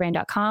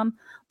authentic-brand.com.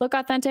 Look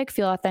authentic,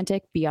 feel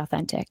authentic, be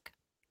authentic.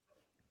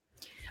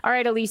 All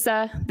right,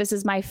 Elisa, this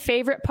is my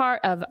favorite part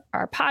of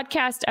our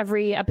podcast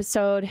every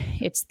episode.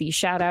 It's the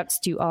shout outs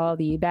to all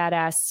the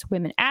badass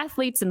women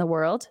athletes in the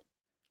world.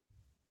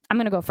 I'm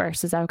going to go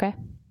first. Is that okay?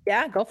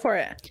 Yeah, go for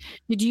it.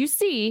 Did you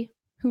see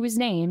who was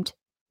named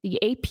the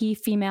AP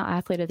Female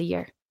Athlete of the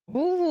Year?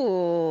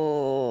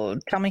 Ooh,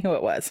 tell me who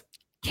it was.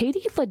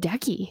 Katie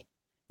Ledecky.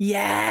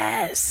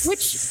 Yes.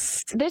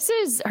 Which this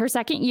is her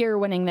second year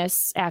winning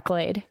this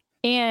accolade.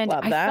 And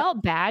I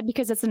felt bad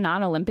because it's a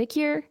non-Olympic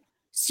year.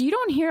 So you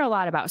don't hear a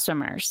lot about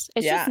swimmers.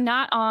 It's just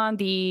not on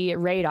the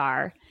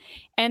radar.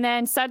 And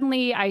then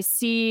suddenly I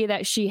see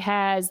that she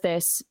has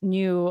this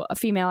new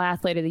Female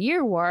Athlete of the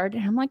Year award.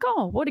 And I'm like,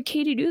 oh, what did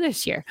Katie do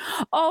this year?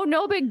 Oh,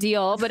 no big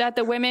deal. But at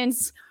the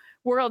Women's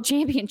World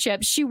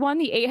Championships, she won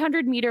the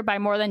 800 meter by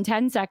more than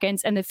 10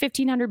 seconds and the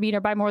 1500 meter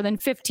by more than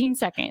 15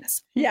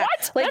 seconds. Yeah.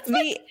 What? That's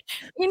like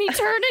an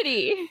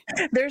eternity.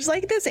 There's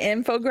like this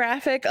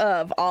infographic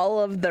of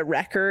all of the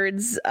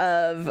records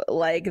of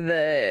like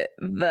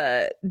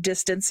the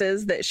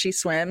distances that she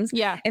swims.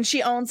 Yeah. And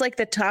she owns like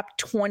the top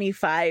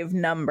 25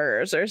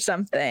 numbers or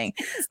something.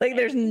 Like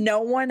there's no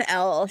one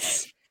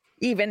else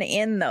even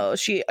in those.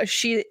 She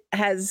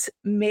has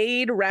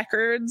made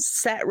records,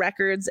 set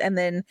records, and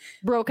then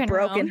broken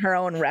her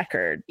own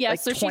record. Yeah,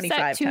 like so she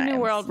set 2 new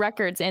world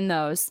records in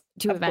those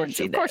 2 events.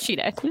 Of course she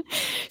did.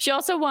 She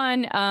also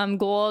won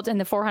gold in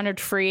the 400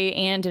 free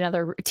and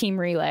another team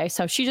relay.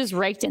 So she just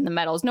raked in the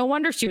medals. No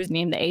wonder she was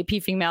named the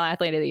AP Female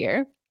Athlete of the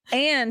Year.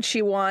 And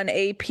she won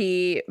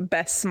AP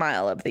Best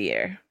Smile of the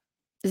Year.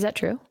 Is that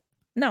true?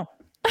 No.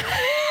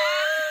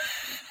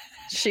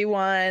 She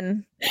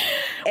won.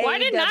 Why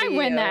didn't I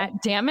win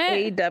that? Damn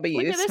it.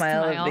 AW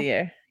Smile of the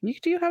Year. You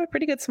do have a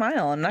pretty good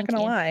smile. I'm not going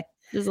to lie.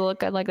 Does it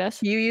look good like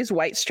this? You use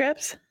white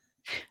strips?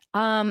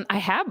 I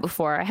have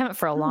before. I haven't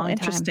for a long time.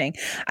 Interesting.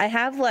 I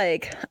have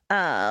like,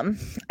 I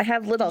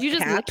have little caps. Did you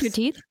just lick your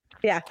teeth?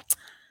 Yeah.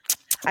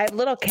 I have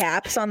little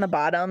caps on the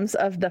bottoms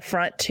of the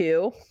front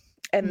too.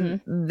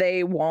 And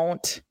they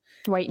won't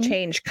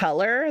change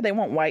color. They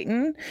won't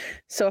whiten.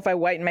 So if I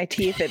whiten my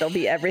teeth, it'll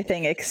be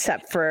everything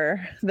except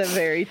for the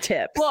very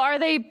tips. Well, are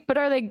they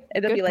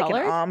it'll be like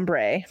color? An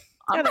ombre.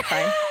 Yeah, they're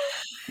fine.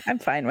 I'm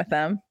fine with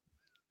them.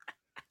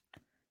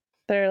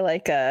 They're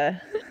like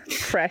a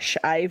fresh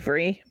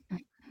ivory.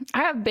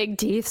 I have big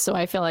teeth, so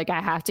I feel like I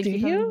have to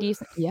keep them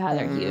decent. Yeah,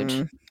 they're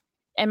huge.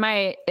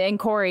 And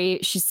Corey,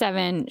 she's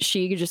 7.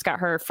 She just got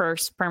her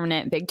first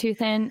permanent big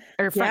tooth in,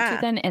 or front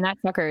tooth in, and that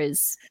sucker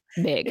is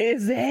big.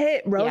 Is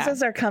it?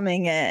 Roses are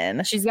coming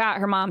in. She's got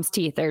her mom's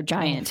teeth. They're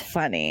giant.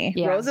 Funny.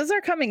 Yeah. Roses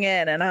are coming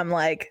in, and I'm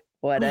like,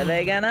 what are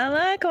they gonna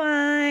look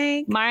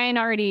like?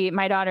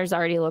 My daughters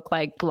already look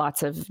like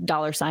lots of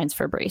dollar signs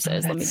for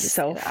braces. Let me just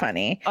so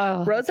funny.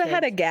 Oh, Rosa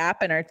had a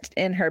gap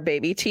in her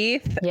baby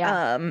teeth.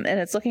 Yeah. And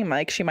it's looking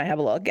like she might have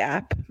a little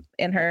gap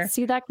in her.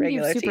 See, that can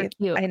be super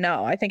cute. I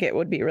know. I think it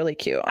would be really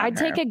cute. I'd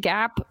take a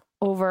gap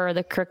over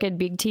the crooked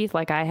big teeth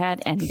like I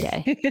had any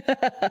day.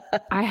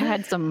 I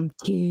had some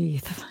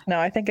teeth. No,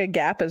 I think a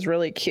gap is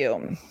really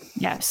cute.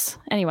 Yes.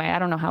 Anyway, I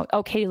don't know how.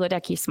 Oh, Katie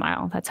Ledecky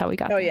smile. That's how we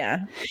got. Oh,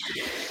 yeah.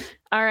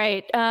 All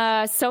right.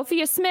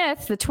 Sophia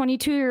Smith, the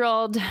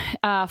 22-year-old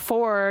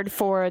forward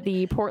for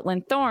the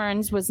Portland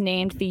Thorns, was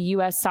named the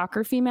U.S.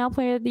 Soccer Female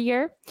Player of the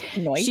Year.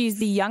 Nice. She's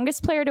the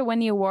youngest player to win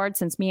the award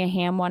since Mia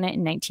Hamm won it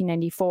in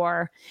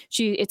 1994.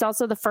 It's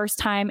also the first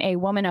time a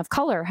woman of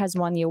color has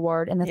won the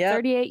award in the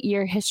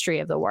 38-year history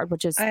of the award,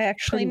 which is I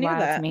actually knew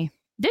wild that. to me.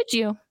 Did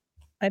you?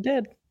 I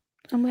did.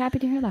 I'm happy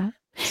to hear that.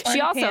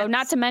 She also,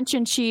 not to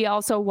mention, she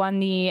also won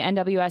the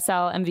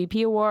NWSL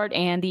MVP award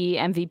and the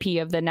MVP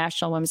of the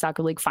National Women's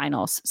Soccer League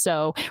finals.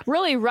 So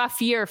really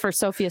rough year for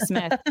Sophia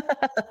Smith.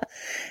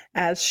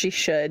 As she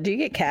should. Do you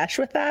get cash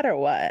with that or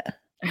what?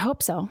 I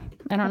hope so.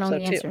 I don't know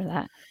the answer to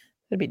that.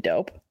 It'd be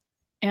dope.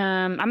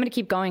 I'm going to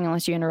keep going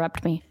unless you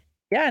interrupt me.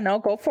 Yeah, no,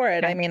 go for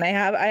it. Okay. I mean, I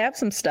have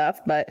some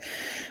stuff, but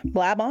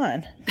blab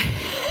on.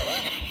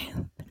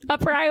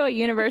 Upper Iowa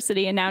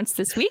University announced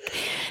this week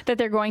that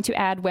they're going to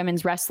add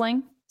women's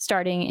wrestling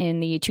starting in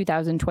the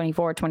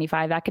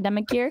 2024-25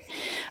 academic year.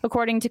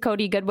 According to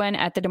Cody Goodwin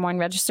at the Des Moines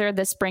Register,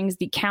 this brings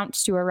the count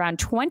to around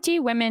 20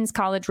 women's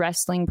college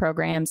wrestling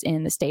programs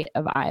in the state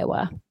of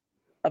Iowa.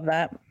 Love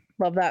that.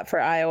 Love that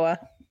for Iowa.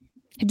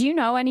 Do you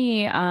know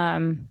any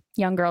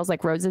young girls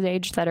like Rose's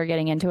age that are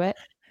getting into it?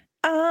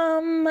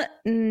 No.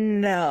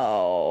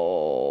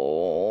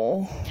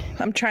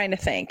 I'm trying to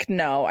think.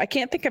 No, I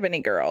can't think of any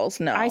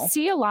girls. No. I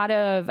see a lot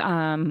of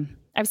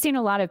I've seen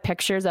a lot of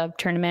pictures of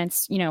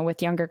tournaments,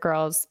 with younger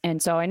girls. And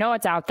so I know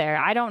it's out there.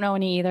 I don't know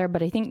any either,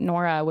 but I think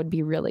Nora would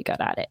be really good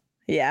at it.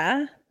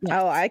 Yeah. Yes.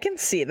 Oh, I can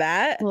see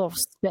that. A little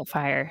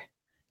spitfire.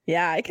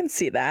 Yeah, I can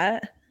see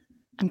that.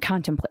 I'm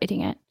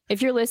contemplating it.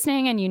 If you're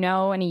listening and you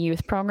know any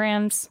youth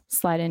programs,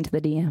 slide into the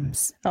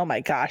DMs. Oh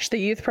my gosh. The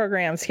youth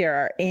programs here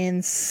are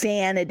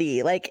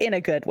insanity, like in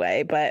a good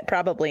way, but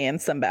probably in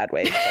some bad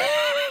ways.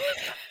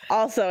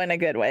 Also in a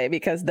good way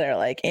because they're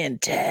like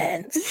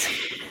intense.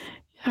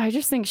 I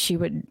just think she'd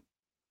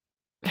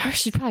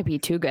probably be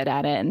too good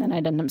at it. And then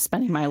I'd end up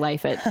spending my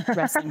life at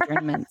wrestling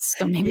tournaments.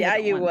 So maybe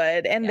you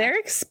would. And they're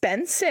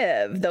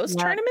expensive. Those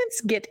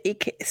tournaments get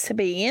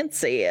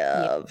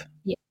expensive.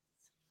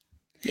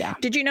 Yeah.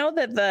 Did you know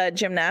that the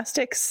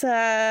gymnastics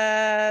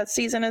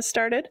season has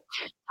started?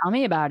 Tell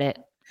me about it.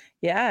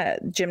 Yeah,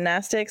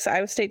 gymnastics,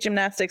 Iowa State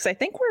gymnastics. I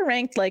think we're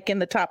ranked like in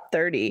the top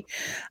 30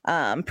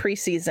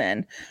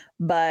 preseason,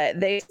 but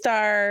they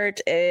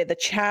start the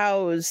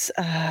Chow's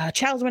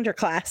Winter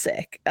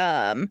Classic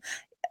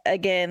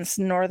against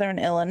Northern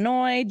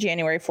Illinois,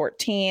 January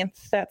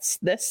 14th. That's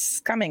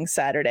this coming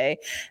Saturday.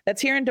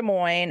 That's here in Des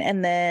Moines,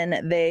 and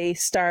then they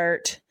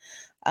start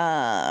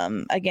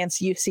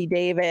against UC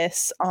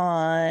Davis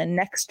on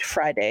next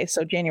Friday,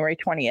 so January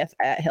 20th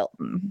at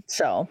Hilton.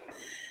 So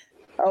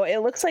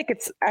it looks like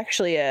it's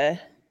actually a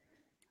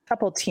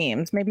couple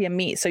teams, maybe a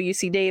meet. So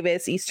UC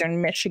Davis,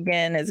 Eastern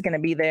Michigan is going to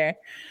be there.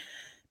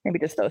 Maybe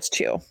just those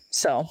two.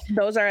 So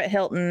those are at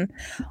Hilton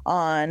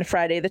on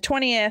Friday the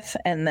 20th.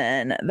 And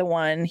then the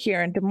one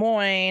here in Des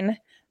Moines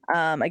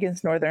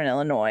against Northern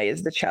Illinois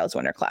is the Chow's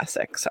Winter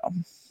Classic. So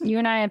you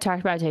and I have talked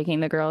about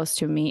taking the girls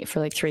to a meet for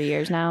like 3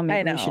 years now.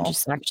 Maybe we should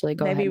just actually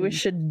go. Maybe we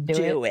should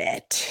do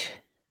it.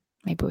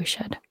 Maybe we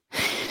should.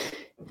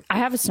 I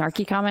have a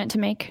snarky comment to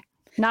make.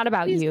 Not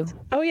about you.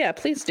 Oh, yeah,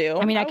 please do.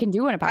 I mean, I can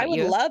do one about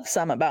you. I would love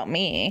some about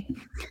me.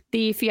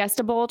 The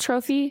Fiesta Bowl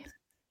trophy.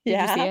 Did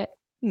you see it?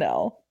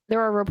 No.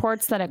 There are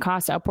reports that it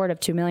costs upward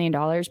of $2 million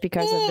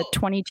because of the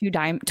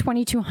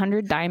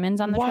 2,200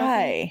 diamonds on the trophy.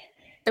 Why?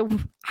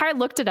 I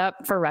looked it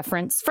up for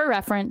reference.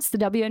 The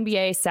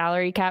WNBA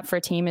salary cap for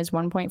a team is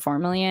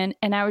 $1.4 million.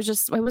 And it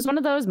was one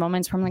of those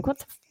moments where I'm like, what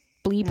the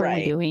bleep are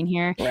we doing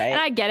here? Right. And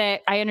I get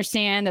it. I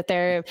understand that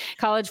their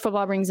college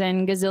football brings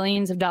in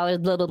gazillions of dollars,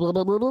 blah, blah, blah,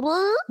 blah, blah, blah,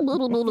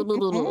 blah, blah, blah,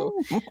 blah, blah.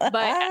 But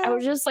I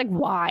was just like,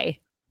 why?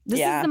 This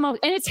is the most,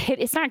 and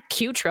it's not a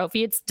cute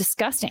trophy. It's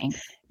disgusting.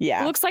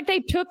 Yeah. It looks like they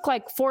took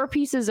like 4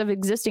 pieces of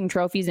existing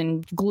trophies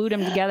and glued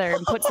them together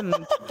and put some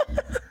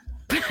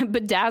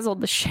bedazzled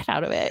the shit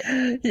out of it.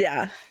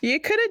 Yeah. You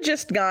could have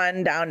just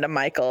gone down to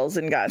Michael's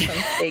and got some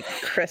fake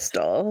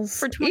crystals.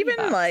 For even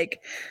 $20.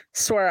 Like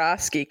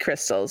Swarovski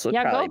crystals would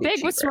probably be go big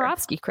cheaper. with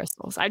Swarovski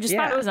crystals. I just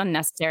thought it was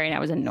unnecessary and I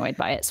was annoyed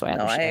by it. So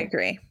I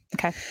agree.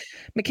 Okay.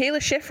 Michaela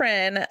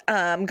Schifrin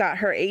got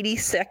her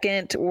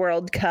 82nd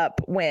World Cup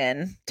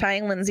win,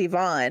 tying Lindsey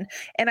Vonn.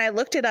 And I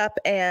looked it up,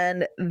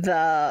 and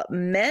the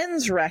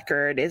men's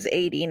record is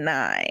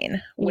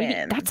 89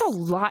 wins. That's a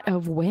lot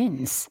of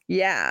wins.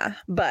 Yeah,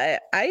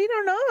 but I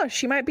don't know.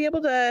 She might be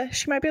able to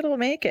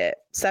make it.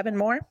 7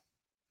 more.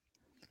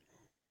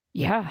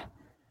 Yeah,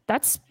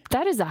 that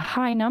is a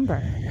high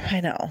number.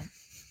 I know,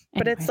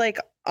 but it's like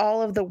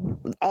all of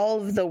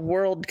the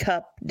World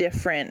Cup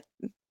different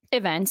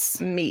events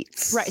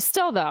meets. Right.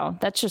 Still though,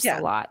 that's just a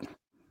lot.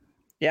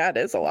 Yeah, it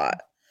is a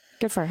lot.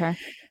 Good for her.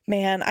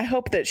 Man, I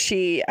hope that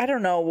I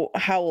don't know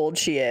how old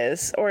she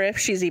is or if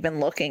she's even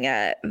looking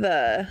at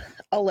the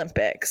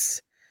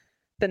Olympics,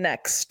 the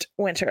next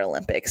Winter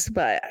Olympics,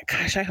 but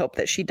gosh, I hope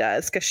that she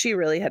does because she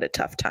really had a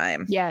tough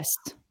time. Yes.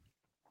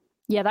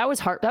 Yeah, that was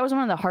that was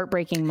one of the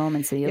heartbreaking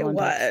moments of the Olympics.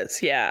 It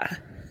was, yeah.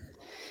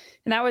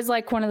 And that was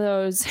like one of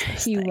those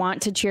you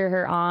want to cheer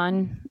her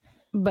on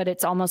but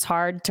it's almost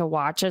hard to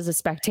watch as a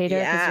spectator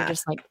because you're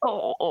just like,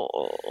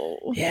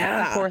 oh,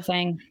 yeah, poor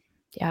thing.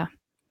 Yeah.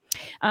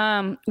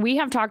 We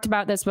have talked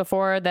about this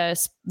before.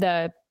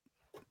 The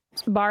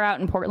bar out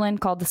in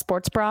Portland called the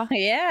Sports Bra.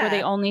 Yeah. Where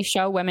they only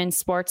show women's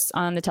sports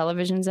on the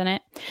televisions in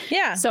it.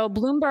 Yeah. So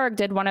Bloomberg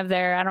did one of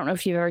their, I don't know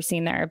if you've ever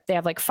seen they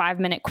have like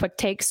 5-minute quick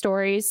take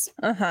stories.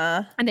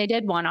 Uh-huh. And they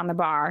did one on the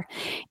bar.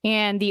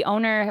 And the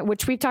owner,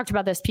 which we've talked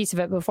about this piece of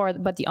it before,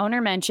 but the owner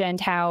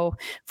mentioned how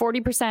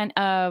 40%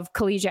 of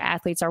collegiate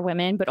athletes are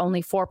women, but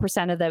only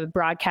 4% of the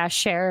broadcast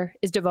share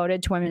is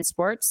devoted to women's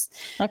sports.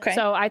 Okay.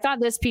 So I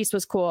thought this piece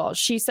was cool.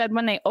 She said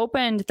when they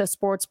opened the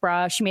Sports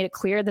Bra, she made it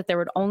clear that there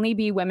would only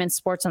be women's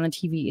sports on the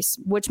TVs,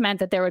 which meant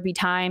that there would be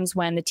times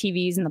when the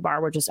TVs in the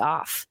bar were just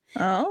off.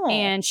 Oh.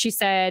 And she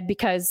said,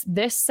 because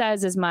this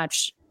says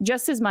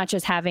just as much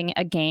as having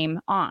a game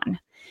on.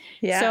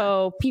 Yeah.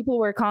 So people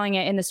were calling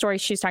it in the story.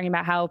 She's talking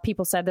about how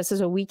people said this is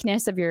a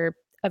weakness of your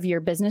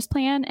business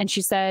plan. And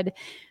she said,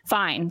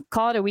 fine,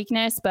 call it a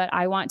weakness, but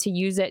I want to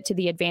use it to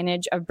the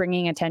advantage of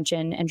bringing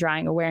attention and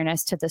drawing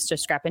awareness to this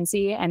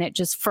discrepancy. And it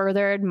just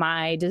furthered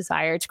my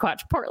desire to go out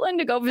to Portland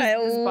to go visit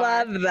this bar.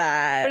 I love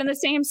that. But in the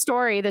same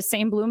story, the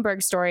same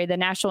Bloomberg story, the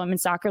National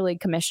Women's Soccer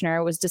League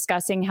commissioner was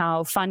discussing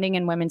how funding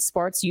in women's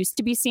sports used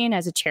to be seen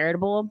as a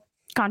charitable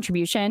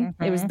contribution.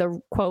 Mm-hmm. It was the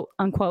quote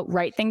unquote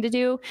right thing to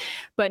do.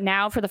 But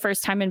now for the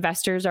first time,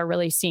 investors are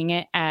really seeing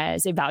it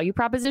as a value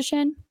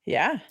proposition.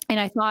 Yeah. And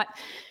I thought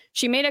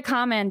she made a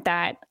comment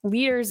that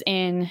leaders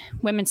in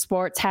women's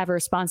sports have a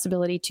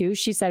responsibility too.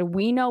 She said,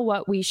 we know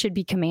what we should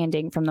be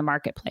commanding from the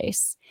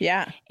marketplace.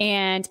 Yeah.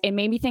 And it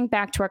made me think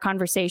back to our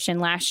conversation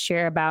last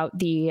year about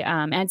the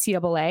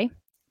NCAA,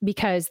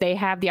 because they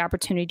have the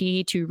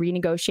opportunity to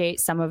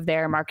renegotiate some of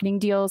their marketing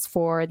deals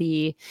for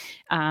the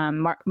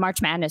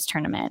March Madness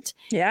tournament.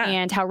 Yeah.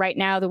 And how right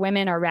now the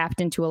women are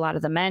wrapped into a lot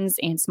of the men's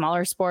and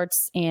smaller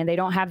sports, and they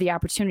don't have the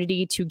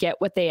opportunity to get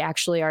what they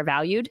actually are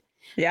valued.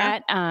 Yeah.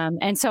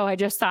 And so I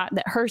just thought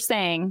that her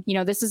saying,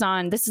 this is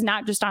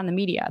not just on the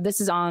media, this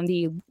is on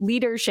the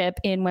leadership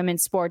in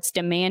women's sports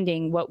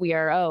demanding what we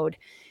are owed.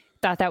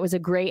 Thought that was a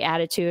great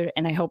attitude,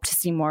 and I hope to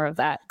see more of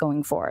that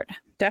going forward.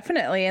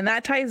 Definitely. And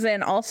that ties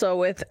in also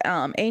with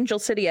Angel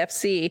City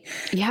FC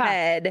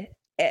had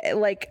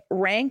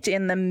ranked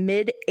in the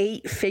mid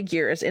 8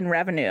 figures in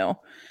revenue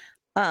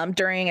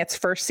during its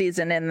first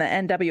season in the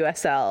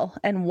NWSL.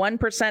 And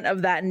 1%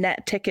 of that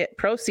net ticket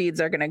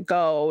proceeds are going to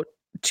go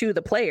to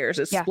the players,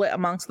 is split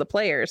amongst the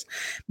players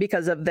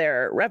because of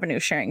their revenue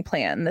sharing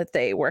plan that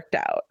they worked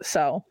out.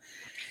 So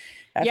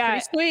that's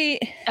pretty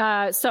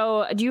sweet.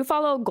 So do you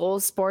follow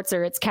Goals Sports,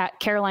 or it's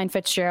Caroline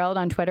Fitzgerald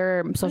on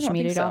Twitter or social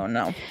media?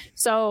 No.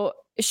 So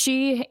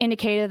she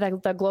indicated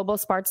that the global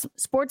sports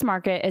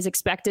market is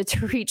expected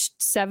to reach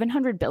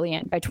 $700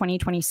 billion by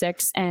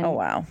 2026. And oh,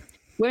 wow.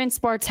 Women's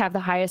sports have the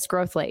highest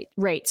growth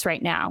rates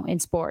right now in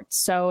sports.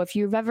 So if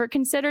you've ever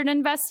considered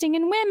investing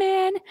in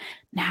women,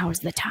 now's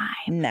the time.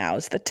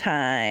 Now's the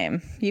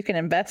time. You can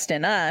invest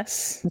in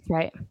us. That's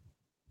right.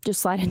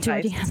 Just slide into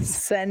our DMs.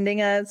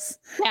 Sending us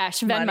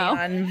Venmo. Money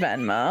on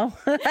Venmo.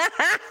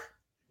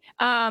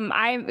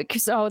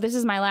 So this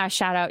is my last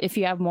shout out. If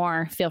you have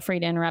more, feel free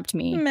to interrupt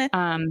me.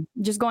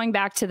 Just going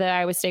back to the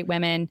Iowa State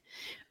women,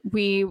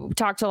 we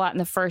talked a lot in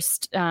the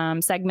first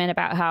segment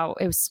about how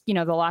it was,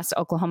 the loss to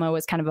Oklahoma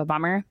was kind of a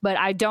bummer, but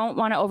I don't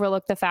want to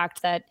overlook the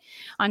fact that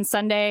on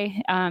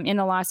Sunday in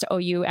the loss to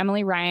OU,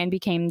 Emily Ryan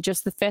became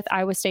just the 5th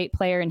Iowa State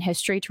player in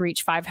history to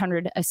reach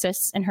 500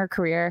 assists in her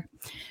career.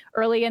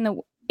 Early in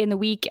the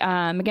week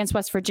against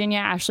West Virginia,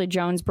 Ashley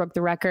Jones broke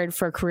the record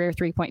for career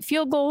 3-point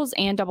field goals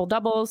and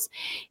double-doubles.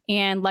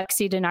 And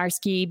Lexi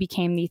Donarski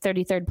became the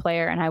 33rd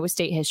player in Iowa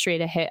State history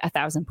to hit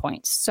 1,000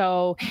 points.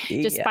 So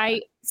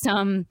despite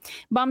some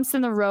bumps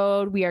in the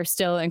road, we are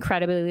still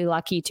incredibly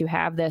lucky to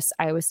have this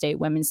Iowa State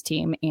women's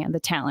team and the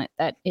talent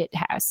that it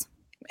has.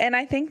 And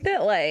I think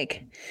that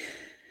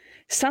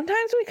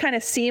sometimes we kind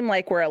of seem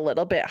like we're a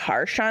little bit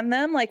harsh on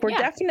them. We're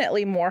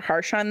definitely more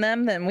harsh on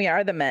them than we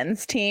are the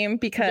men's team,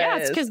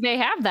 because they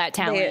have that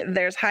talent.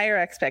 There's higher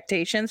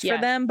expectations for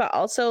them, but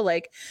also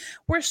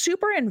we're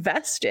super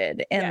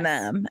invested in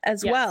them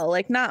as well.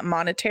 Not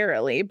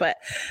monetarily, but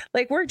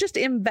we're just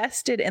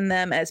invested in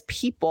them as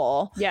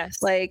people. Yes.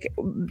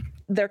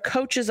 Their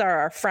coaches are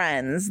our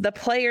friends. The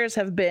players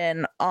have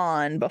been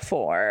on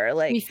before.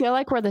 We feel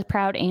like we're the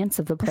proud aunts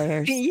of the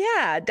players.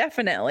 Yeah,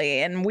 definitely.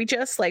 And we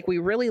just we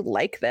really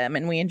like them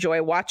and we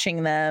enjoy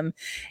watching them.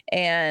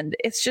 And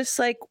it's just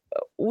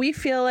we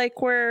feel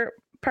like we're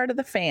part of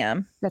the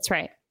fam. That's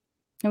right.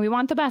 And we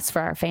want the best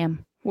for our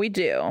fam. We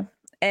do.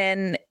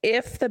 And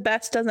if the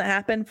best doesn't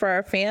happen for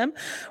our fam,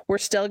 we're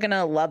still going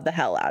to love the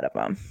hell out of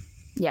them.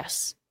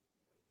 Yes.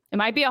 It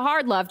might be a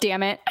hard love,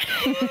 damn it.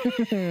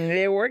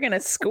 We're going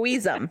to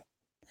squeeze them.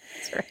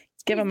 That's right.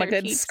 Give them a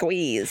good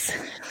squeeze.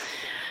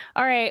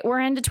 All right. We're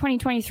into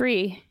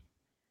 2023. Do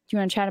you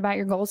want to chat about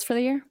your goals for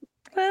the year?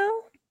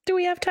 Well, do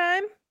we have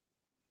time?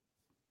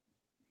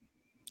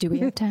 Do we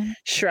have time?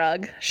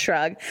 Shrug.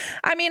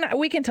 I mean,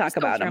 we can talk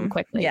about them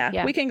quickly.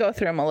 Yeah, we can go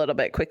through them a little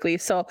bit quickly.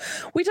 So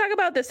we talk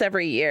about this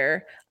every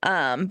year,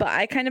 but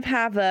I kind of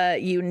have a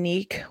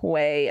unique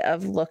way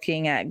of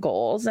looking at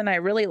goals, and I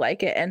really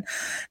like it. And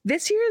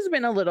this year has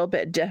been a little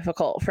bit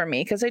difficult for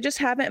me because I just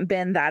haven't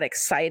been that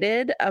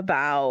excited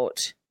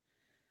about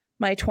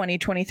my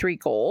 2023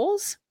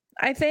 goals,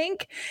 I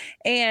think.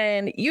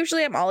 And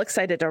usually I'm all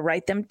excited to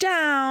write them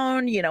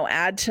down,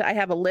 I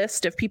have a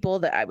list of people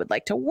that I would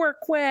like to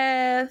work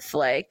with,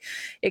 like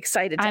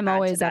excited to I'm add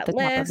always to at the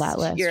top of that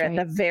list. You're right?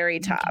 at the very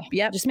top. Okay.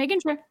 Yep. Just making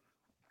sure.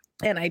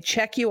 And I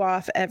check you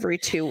off every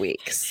 2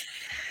 weeks.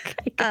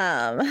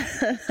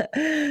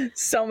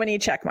 So many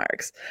check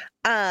marks.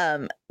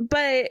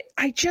 But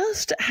I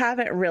just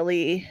haven't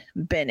really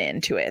been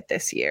into it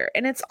this year.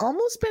 And it's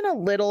almost been a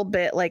little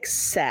bit like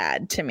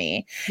sad to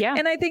me. Yeah.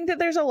 And I think that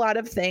there's a lot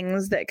of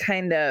things that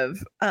kind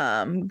of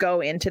go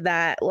into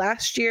that.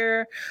 Last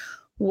year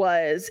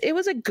was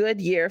a good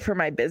year for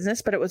my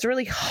business, but it was a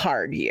really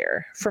hard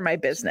year for my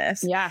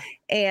business. Yeah.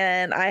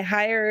 And I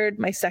hired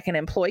my second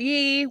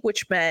employee,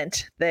 which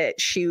meant that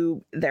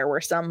there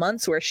were some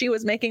months where she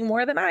was making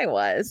more than I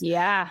was.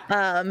 Yeah.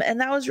 And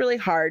that was really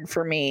hard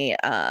for me.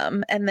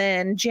 And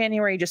then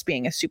January just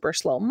being a super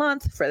slow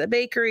month for the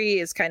bakery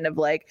is kind of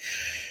like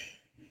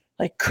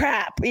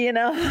crap,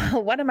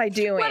 what am I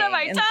doing? What have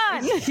I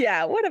done?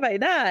 Yeah. What have I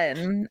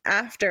done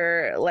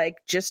after like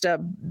just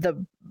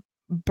the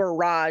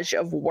barrage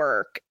of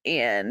work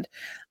and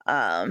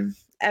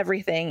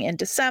everything in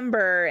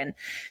December? And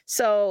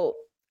so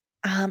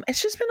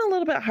it's just been a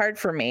little bit hard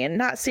for me, and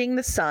not seeing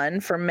the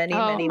sun for many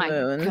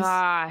moons.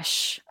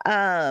 Gosh.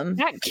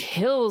 That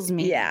kills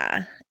me.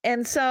 Yeah.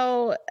 And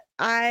so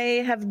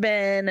I have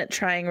been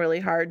trying really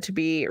hard to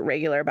be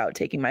regular about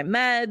taking my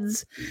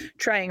meds,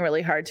 trying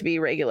really hard to be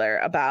regular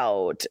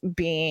about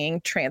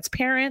being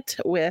transparent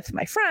with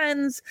my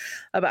friends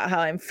about how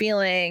I'm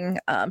feeling,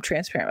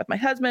 transparent with my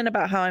husband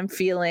about how I'm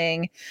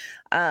feeling.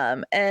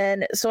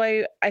 And so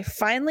I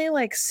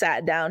finally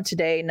sat down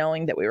today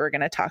knowing that we were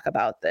going to talk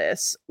about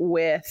this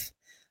with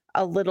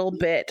a little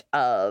bit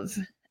of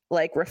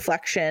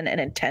reflection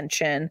and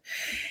intention.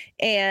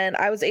 And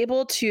I was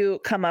able to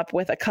come up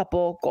with a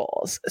couple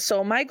goals.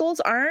 So my goals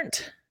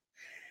aren't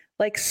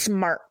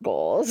SMART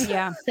goals.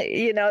 Yeah.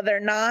 They're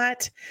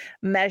not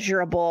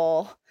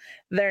measurable.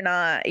 They're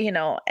not,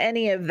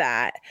 any of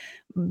that.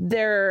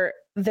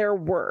 They're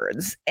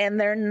words, and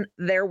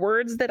they're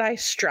words that I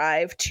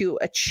strive to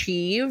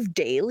achieve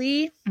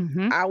daily,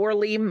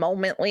 hourly,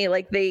 momently,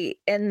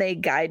 they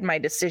guide my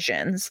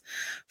decisions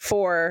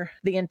for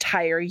the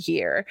entire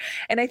year.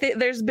 And I think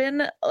there's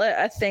been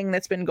a thing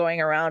that's been going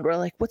around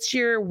where what's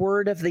your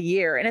word of the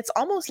year? And it's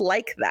almost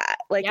like that.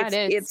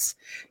 It's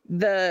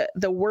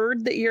the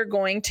word that you're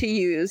going to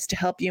use to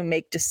help you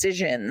make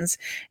decisions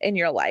in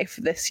your life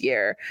this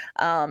year.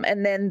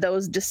 And then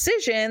those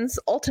decisions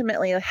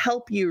ultimately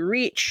help you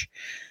reach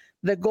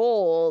the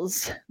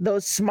goals,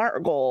 those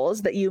SMART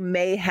goals that you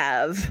may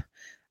have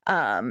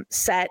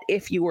set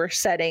if you were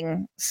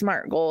setting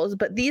SMART goals.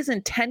 But these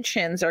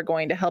intentions are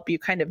going to help you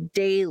kind of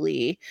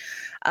daily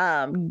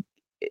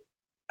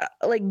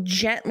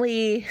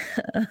gently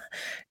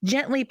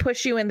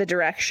push you in the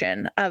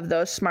direction of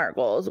those SMART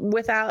goals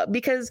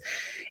because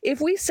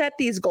if we set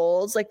these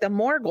goals, the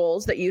more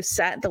goals that you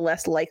set, the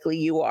less likely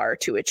you are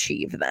to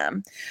achieve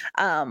them.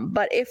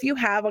 But if you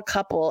have a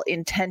couple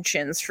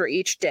intentions for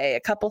each day, a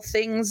couple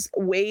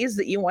ways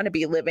that you want to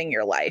be living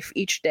your life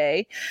each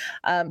day,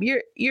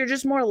 you're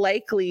just more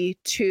likely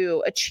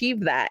to achieve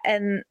that.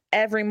 And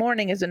every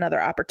morning is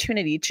another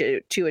opportunity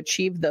to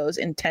achieve those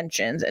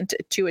intentions and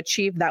to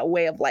achieve that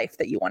way of life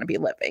that you want to be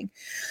living.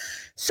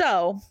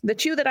 So the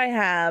two that I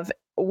have,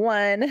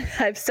 one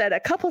I've said a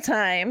couple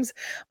times,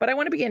 but I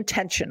want to be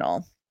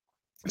intentional.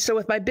 So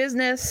with my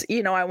business,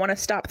 I want to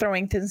stop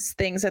throwing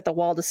things at the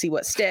wall to see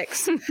what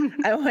sticks.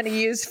 I want to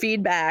use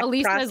feedback.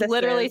 Elisa is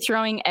literally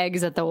throwing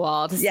eggs at the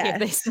wall to see if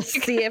they stick.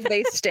 See if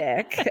they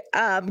stick.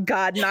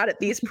 God, not at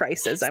these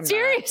prices.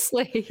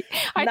 Seriously.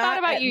 I thought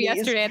about you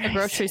yesterday at the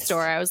grocery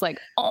store. I was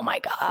like, oh my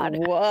God.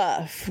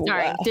 Woof.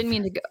 Sorry. Didn't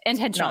mean to go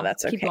intentional. No,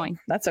 that's okay. Keep going.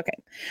 That's okay.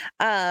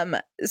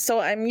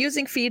 So I'm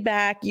using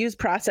feedback, use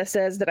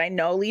processes that I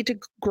know lead to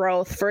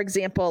growth. For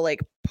example,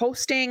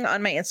 posting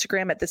on my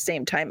Instagram at the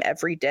same time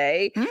every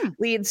day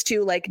leads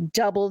to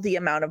double the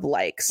amount of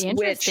likes.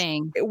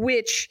 Interesting.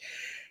 Which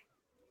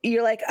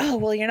you're like, oh,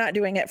 well, you're not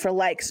doing it for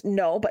likes.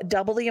 No, but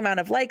double the amount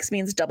of likes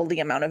means double the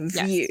amount of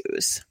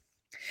views.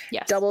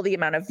 Yes. Double the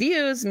amount of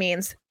views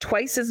means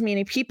twice as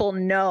many people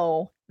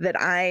know that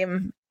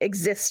I'm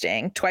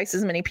existing, twice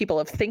as many people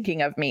are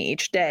thinking of me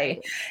each day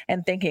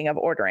and thinking of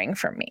ordering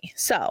from me.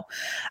 So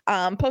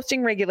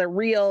posting regular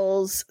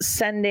reels,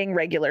 sending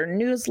regular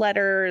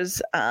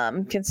newsletters,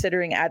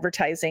 considering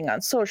advertising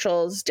on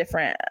socials,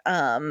 different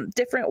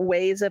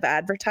ways of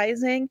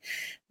advertising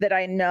that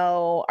I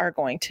know are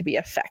going to be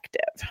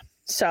effective.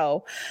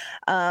 So,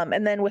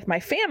 and then with my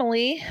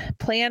family,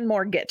 plan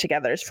more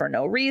get-togethers for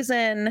no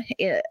reason.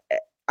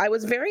 I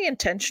was very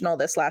intentional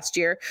this last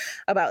year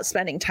about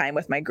spending time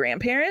with my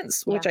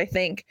grandparents, which I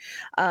think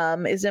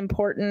is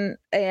important.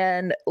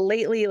 And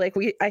lately, like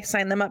I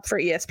signed them up for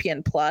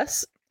ESPN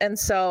Plus. And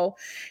so,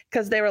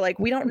 because they were like,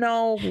 we don't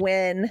know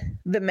when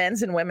the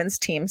men's and women's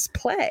teams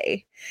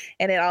play,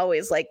 and it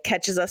always like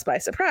catches us by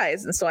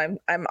surprise. And so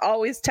I'm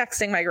always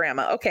texting my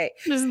grandma, okay,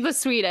 this is the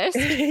sweetest.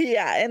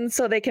 Yeah. And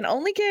so they can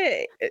only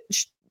get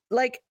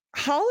like,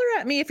 holler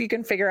at me if you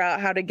can figure out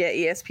how to get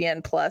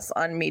ESPN Plus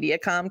on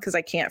Mediacom, because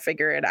I can't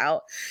figure it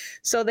out.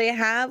 So they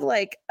have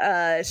like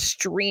a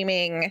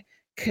streaming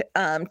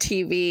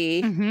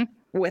TV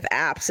with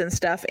apps and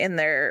stuff in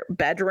their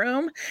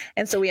bedroom.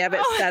 And so we have it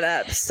set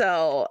up.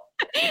 So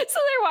they're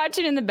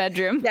watching in the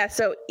bedroom. Yeah.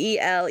 So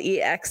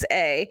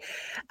ELEXA.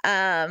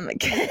 I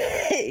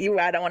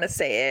don't want to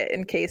say it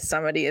in case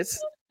somebody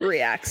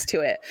reacts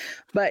to it,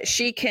 but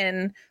she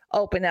can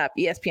open up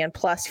ESPN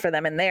Plus for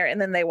them in there, and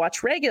then they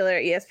watch regular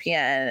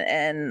ESPN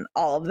and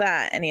all of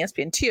that, and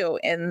ESPN2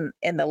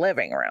 in the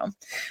living room.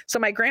 So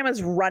my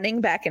grandma's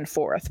running back and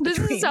forth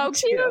between the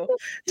two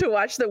to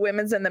watch the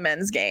women's and the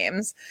men's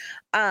games.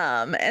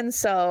 And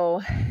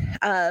so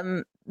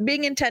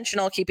being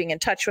intentional, keeping in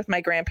touch with my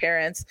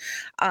grandparents,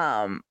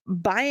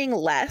 buying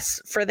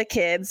less for the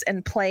kids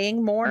and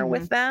playing more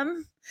with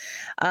them,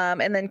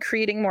 and then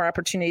creating more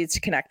opportunities to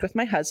connect with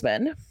my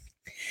husband.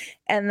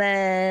 And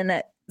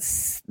then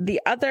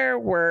the other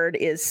word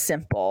is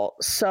simple.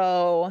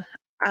 So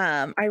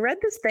I read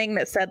this thing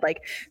that said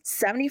like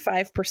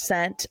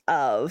 75%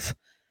 of,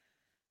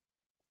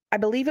 I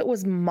believe it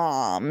was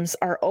moms,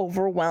 are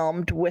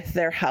overwhelmed with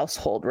their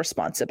household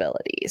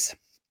responsibilities.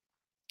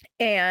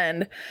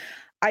 And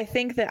I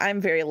think that I'm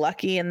very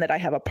lucky in that I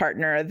have a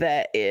partner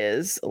that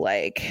is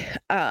like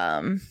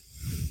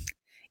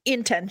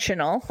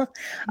intentional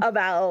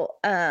about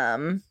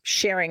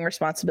sharing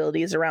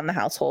responsibilities around the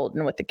household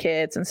and with the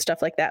kids and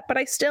stuff like that. But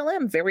I still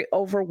am very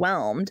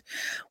overwhelmed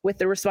with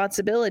the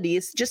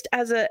responsibilities just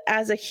as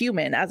a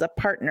human, as a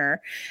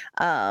partner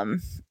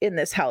in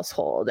this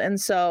household.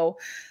 And so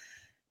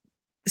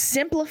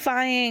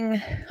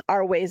simplifying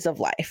our ways of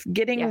life,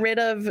 getting rid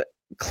of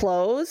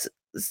clothes,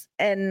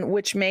 and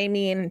which may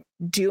mean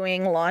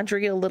doing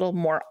laundry a little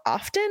more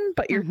often,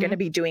 but you're going to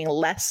be doing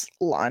less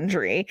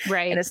laundry,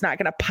 right? And it's not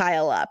going to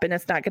pile up, and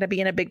it's not going to be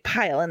in a big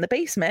pile in the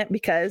basement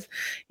because,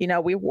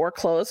 we wore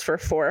clothes for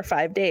 4 or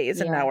 5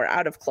 days and now we're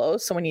out of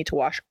clothes. So we need to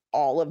wash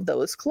all of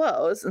those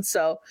clothes. And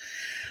so,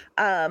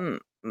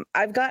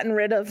 I've gotten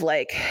rid of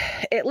like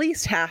at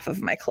least half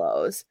of my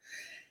clothes,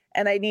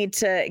 and I need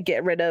to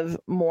get rid of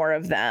more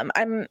of them.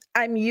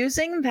 I'm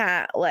using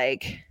that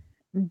like,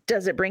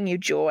 does it bring you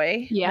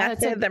joy?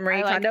 Method, the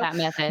Marie Kondo. That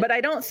method. But I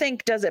don't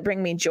think, does it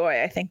bring me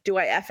joy? I think, do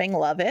I effing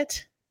love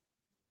it?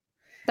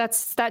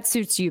 That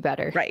suits you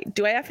better. Right.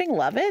 Do I effing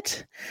love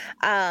it?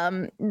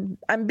 I'm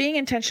being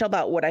intentional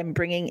about what I'm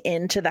bringing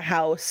into the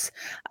house.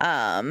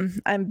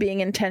 I'm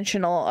being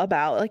intentional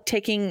about like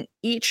taking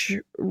each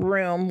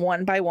room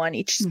one by one,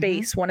 each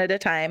space one at a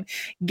time,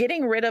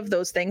 getting rid of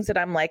those things that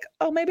I'm like,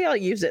 oh, maybe I'll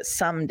use it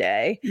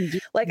someday.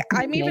 Like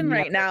I'm even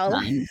right now,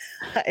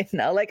 I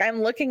know, like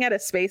I'm looking at a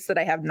space that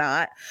I have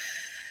not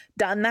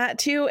done that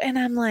to, and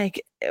I'm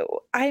like,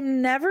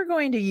 I'm never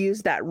going to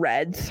use that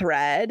red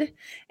thread,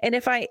 and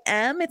if I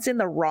am, it's in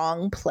the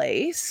wrong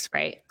place,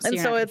 right? And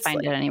so it's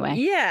find it anyway.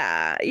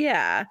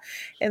 Yeah.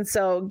 And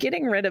so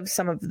getting rid of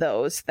some of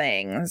those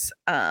things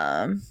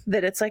that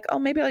it's like, oh,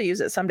 maybe I'll use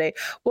it someday.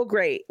 Well,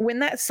 great. When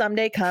that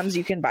someday comes,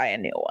 you can buy a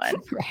new one,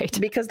 right?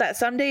 Because that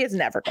someday is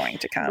never going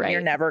to come. Right.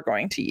 You're never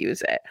going to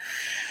use it.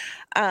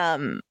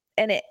 And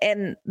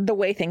the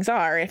way things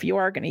are, if you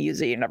are going to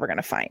use it, you're never going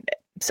to find it.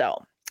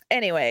 So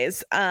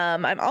anyways,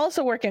 I'm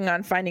also working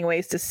on finding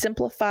ways to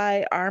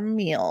simplify our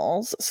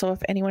meals. So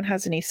if anyone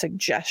has any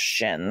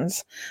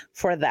suggestions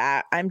for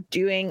that,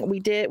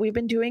 we've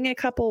been doing a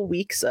couple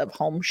weeks of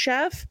Home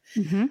Chef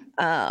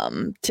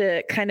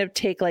to kind of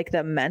take like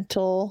the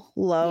mental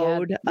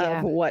load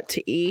of what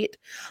to eat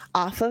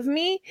off of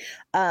me,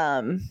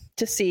 to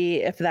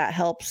see if that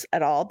helps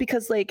at all.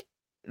 Because like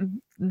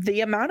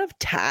the amount of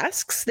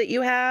tasks that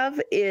you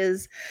have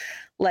is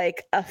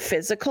like a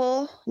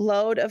physical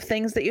load of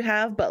things that you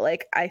have, but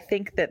like I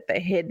think that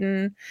the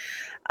hidden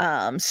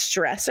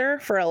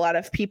stressor for a lot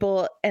of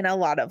people and a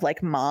lot of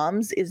like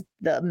moms is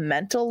the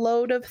mental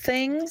load of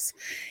things,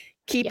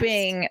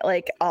 keeping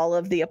like all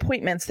of the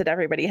appointments that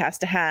everybody has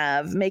to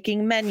have,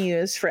 making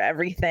menus for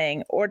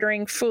everything,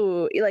 ordering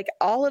food, like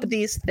all of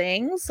these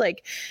things.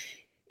 Like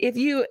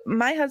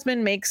my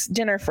husband makes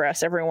dinner for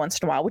us every once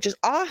in a while, which is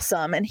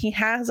awesome. And he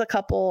has a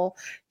couple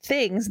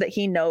things that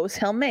he knows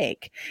he'll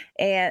make.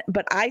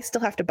 But I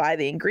still have to buy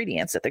the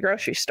ingredients at the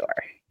grocery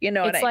store. You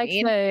know what I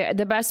mean? It's like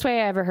the best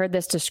way I ever heard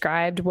this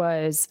described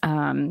was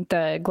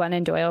the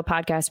Glennon Doyle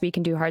podcast, We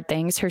Can Do Hard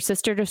Things. Her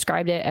sister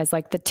described it as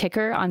like the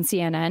ticker on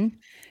CNN.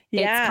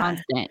 Yeah. It's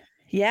constant.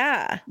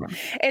 Yeah.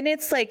 And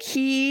it's like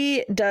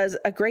he does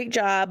a great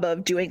job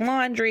of doing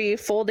laundry,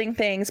 folding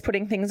things,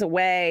 putting things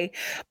away.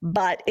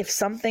 But if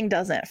something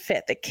doesn't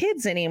fit the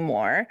kids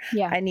anymore,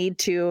 I need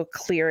to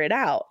clear it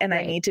out. And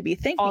I need to be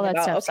thinking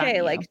about,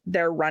 okay, like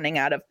they're running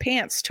out of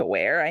pants to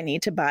wear. I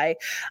need to buy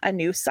a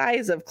new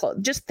size of clothes,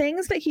 just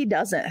things that he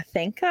doesn't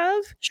think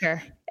of.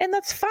 Sure. And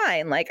that's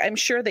fine. Like, I'm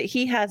sure that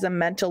he has a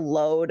mental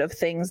load of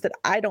things that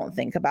I don't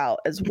think about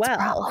as well.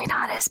 It's probably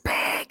not as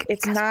big.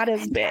 It's not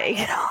as big.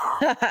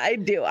 I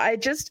do. I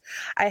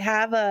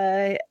have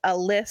a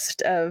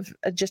list of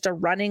just a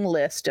running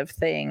list of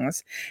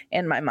things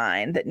in my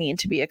mind that need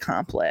to be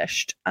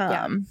accomplished.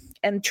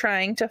 And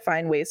trying to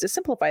find ways to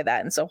simplify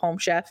that. And so Home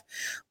Chef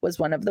was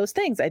one of those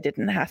things. I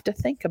didn't have to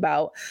think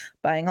about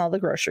buying all the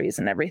groceries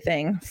and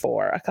everything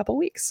for a couple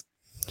weeks.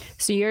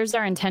 So yours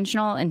are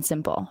intentional and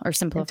simple, or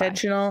simplified?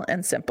 Intentional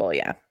and simple,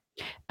 yeah.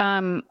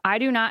 I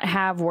do not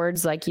have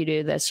words like you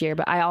do this year,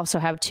 but I also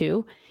have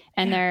two.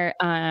 And they're,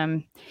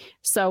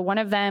 so one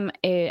of them,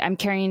 I'm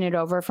carrying it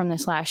over from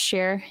this last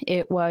year.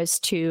 It was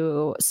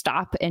to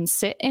stop and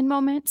sit in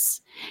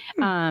moments.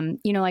 You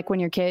know, like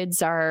when your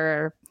kids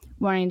are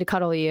wanting to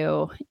cuddle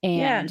you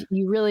and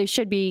you really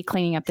should be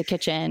cleaning up the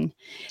kitchen.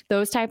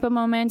 Those type of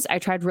moments. I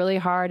tried really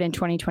hard in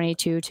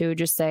 2022 to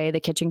just say the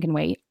kitchen can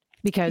wait,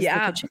 because the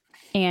kitchen,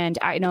 and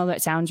I know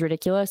that sounds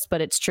ridiculous,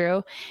 but it's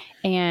true.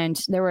 And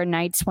there were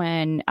nights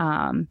when,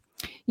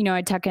 you know,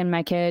 I'd tuck in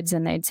my kids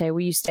and they'd say,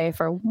 will you stay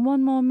for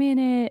one more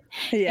minute?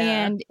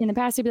 And in the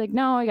past, I'd be like,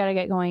 no, I got to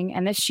get going.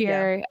 And this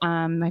year,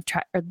 I've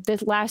tried, or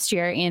this last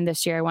year and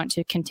this year, I want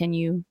to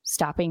continue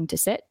stopping to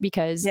sit,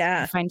 because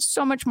I find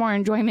so much more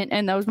enjoyment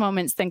in those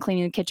moments than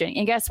cleaning the kitchen.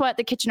 And guess what?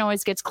 The kitchen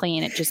always gets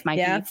clean. It just might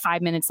be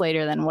 5 minutes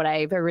later than what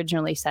I've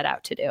originally set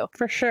out to do.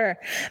 For sure.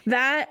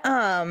 That,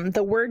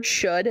 the word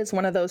should is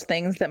one of those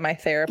things that my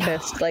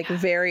therapist, like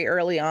very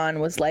early on,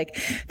 was like,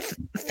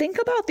 think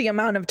about the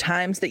amount of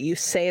times that you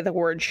say the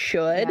word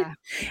should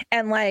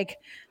and like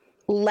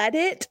let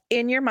it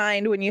in your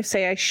mind when you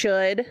say I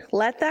should,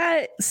 let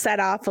that set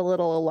off a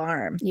little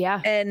alarm.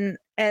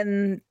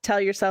 And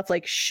tell yourself,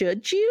 like,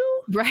 should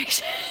you?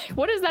 Right.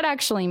 What does that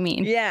actually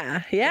mean?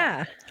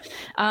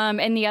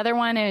 And the other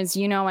one is,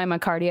 you know, I'm a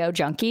cardio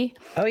junkie.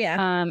 I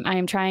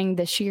am trying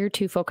this year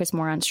to focus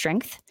more on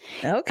strength.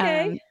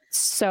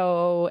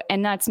 So,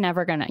 and that's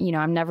never gonna, you know,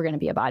 I'm never gonna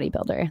be a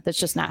bodybuilder. That's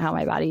just not how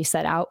my body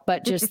set out.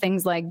 But just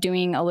things like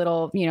doing a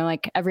little, you know,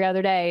 like every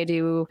other day I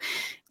do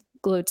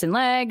glutes and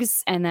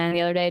legs, and then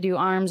the other day I do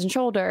arms and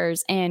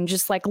shoulders, and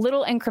just like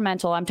little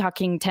incremental, I'm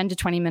talking 10 to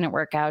 20 minute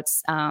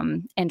workouts,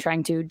 and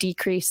trying to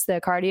decrease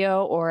the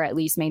cardio, or at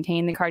least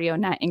maintain the cardio,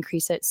 not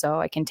increase it, so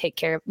I can take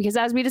care of, because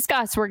as we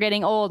discussed, we're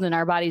getting old and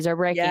our bodies are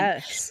breaking.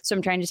 So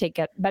I'm trying to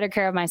take better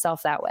care of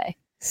myself that way.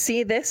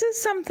 See, this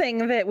is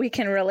something that we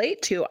can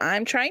relate to.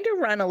 I'm trying to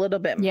run a little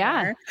bit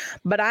more,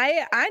 but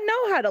I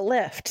know how to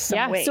lift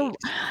some weight. So,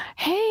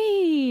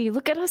 hey,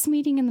 look at us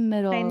meeting in the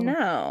middle. I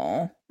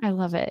know. I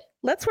love it.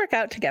 Let's work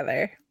out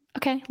together.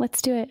 Okay,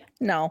 let's do it.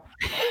 No. All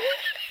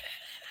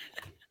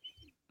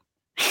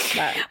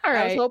right.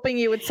 I was hoping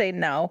you would say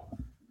no.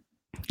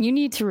 You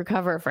need to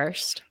recover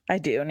first. I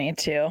do need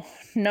to.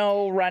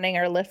 No running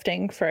or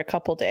lifting for a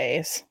couple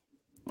days.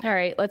 All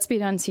right, let's be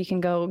done so you can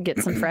go get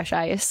some fresh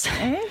ice.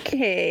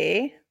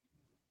 Okay.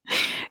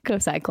 Go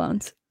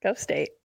Cyclones. Go State.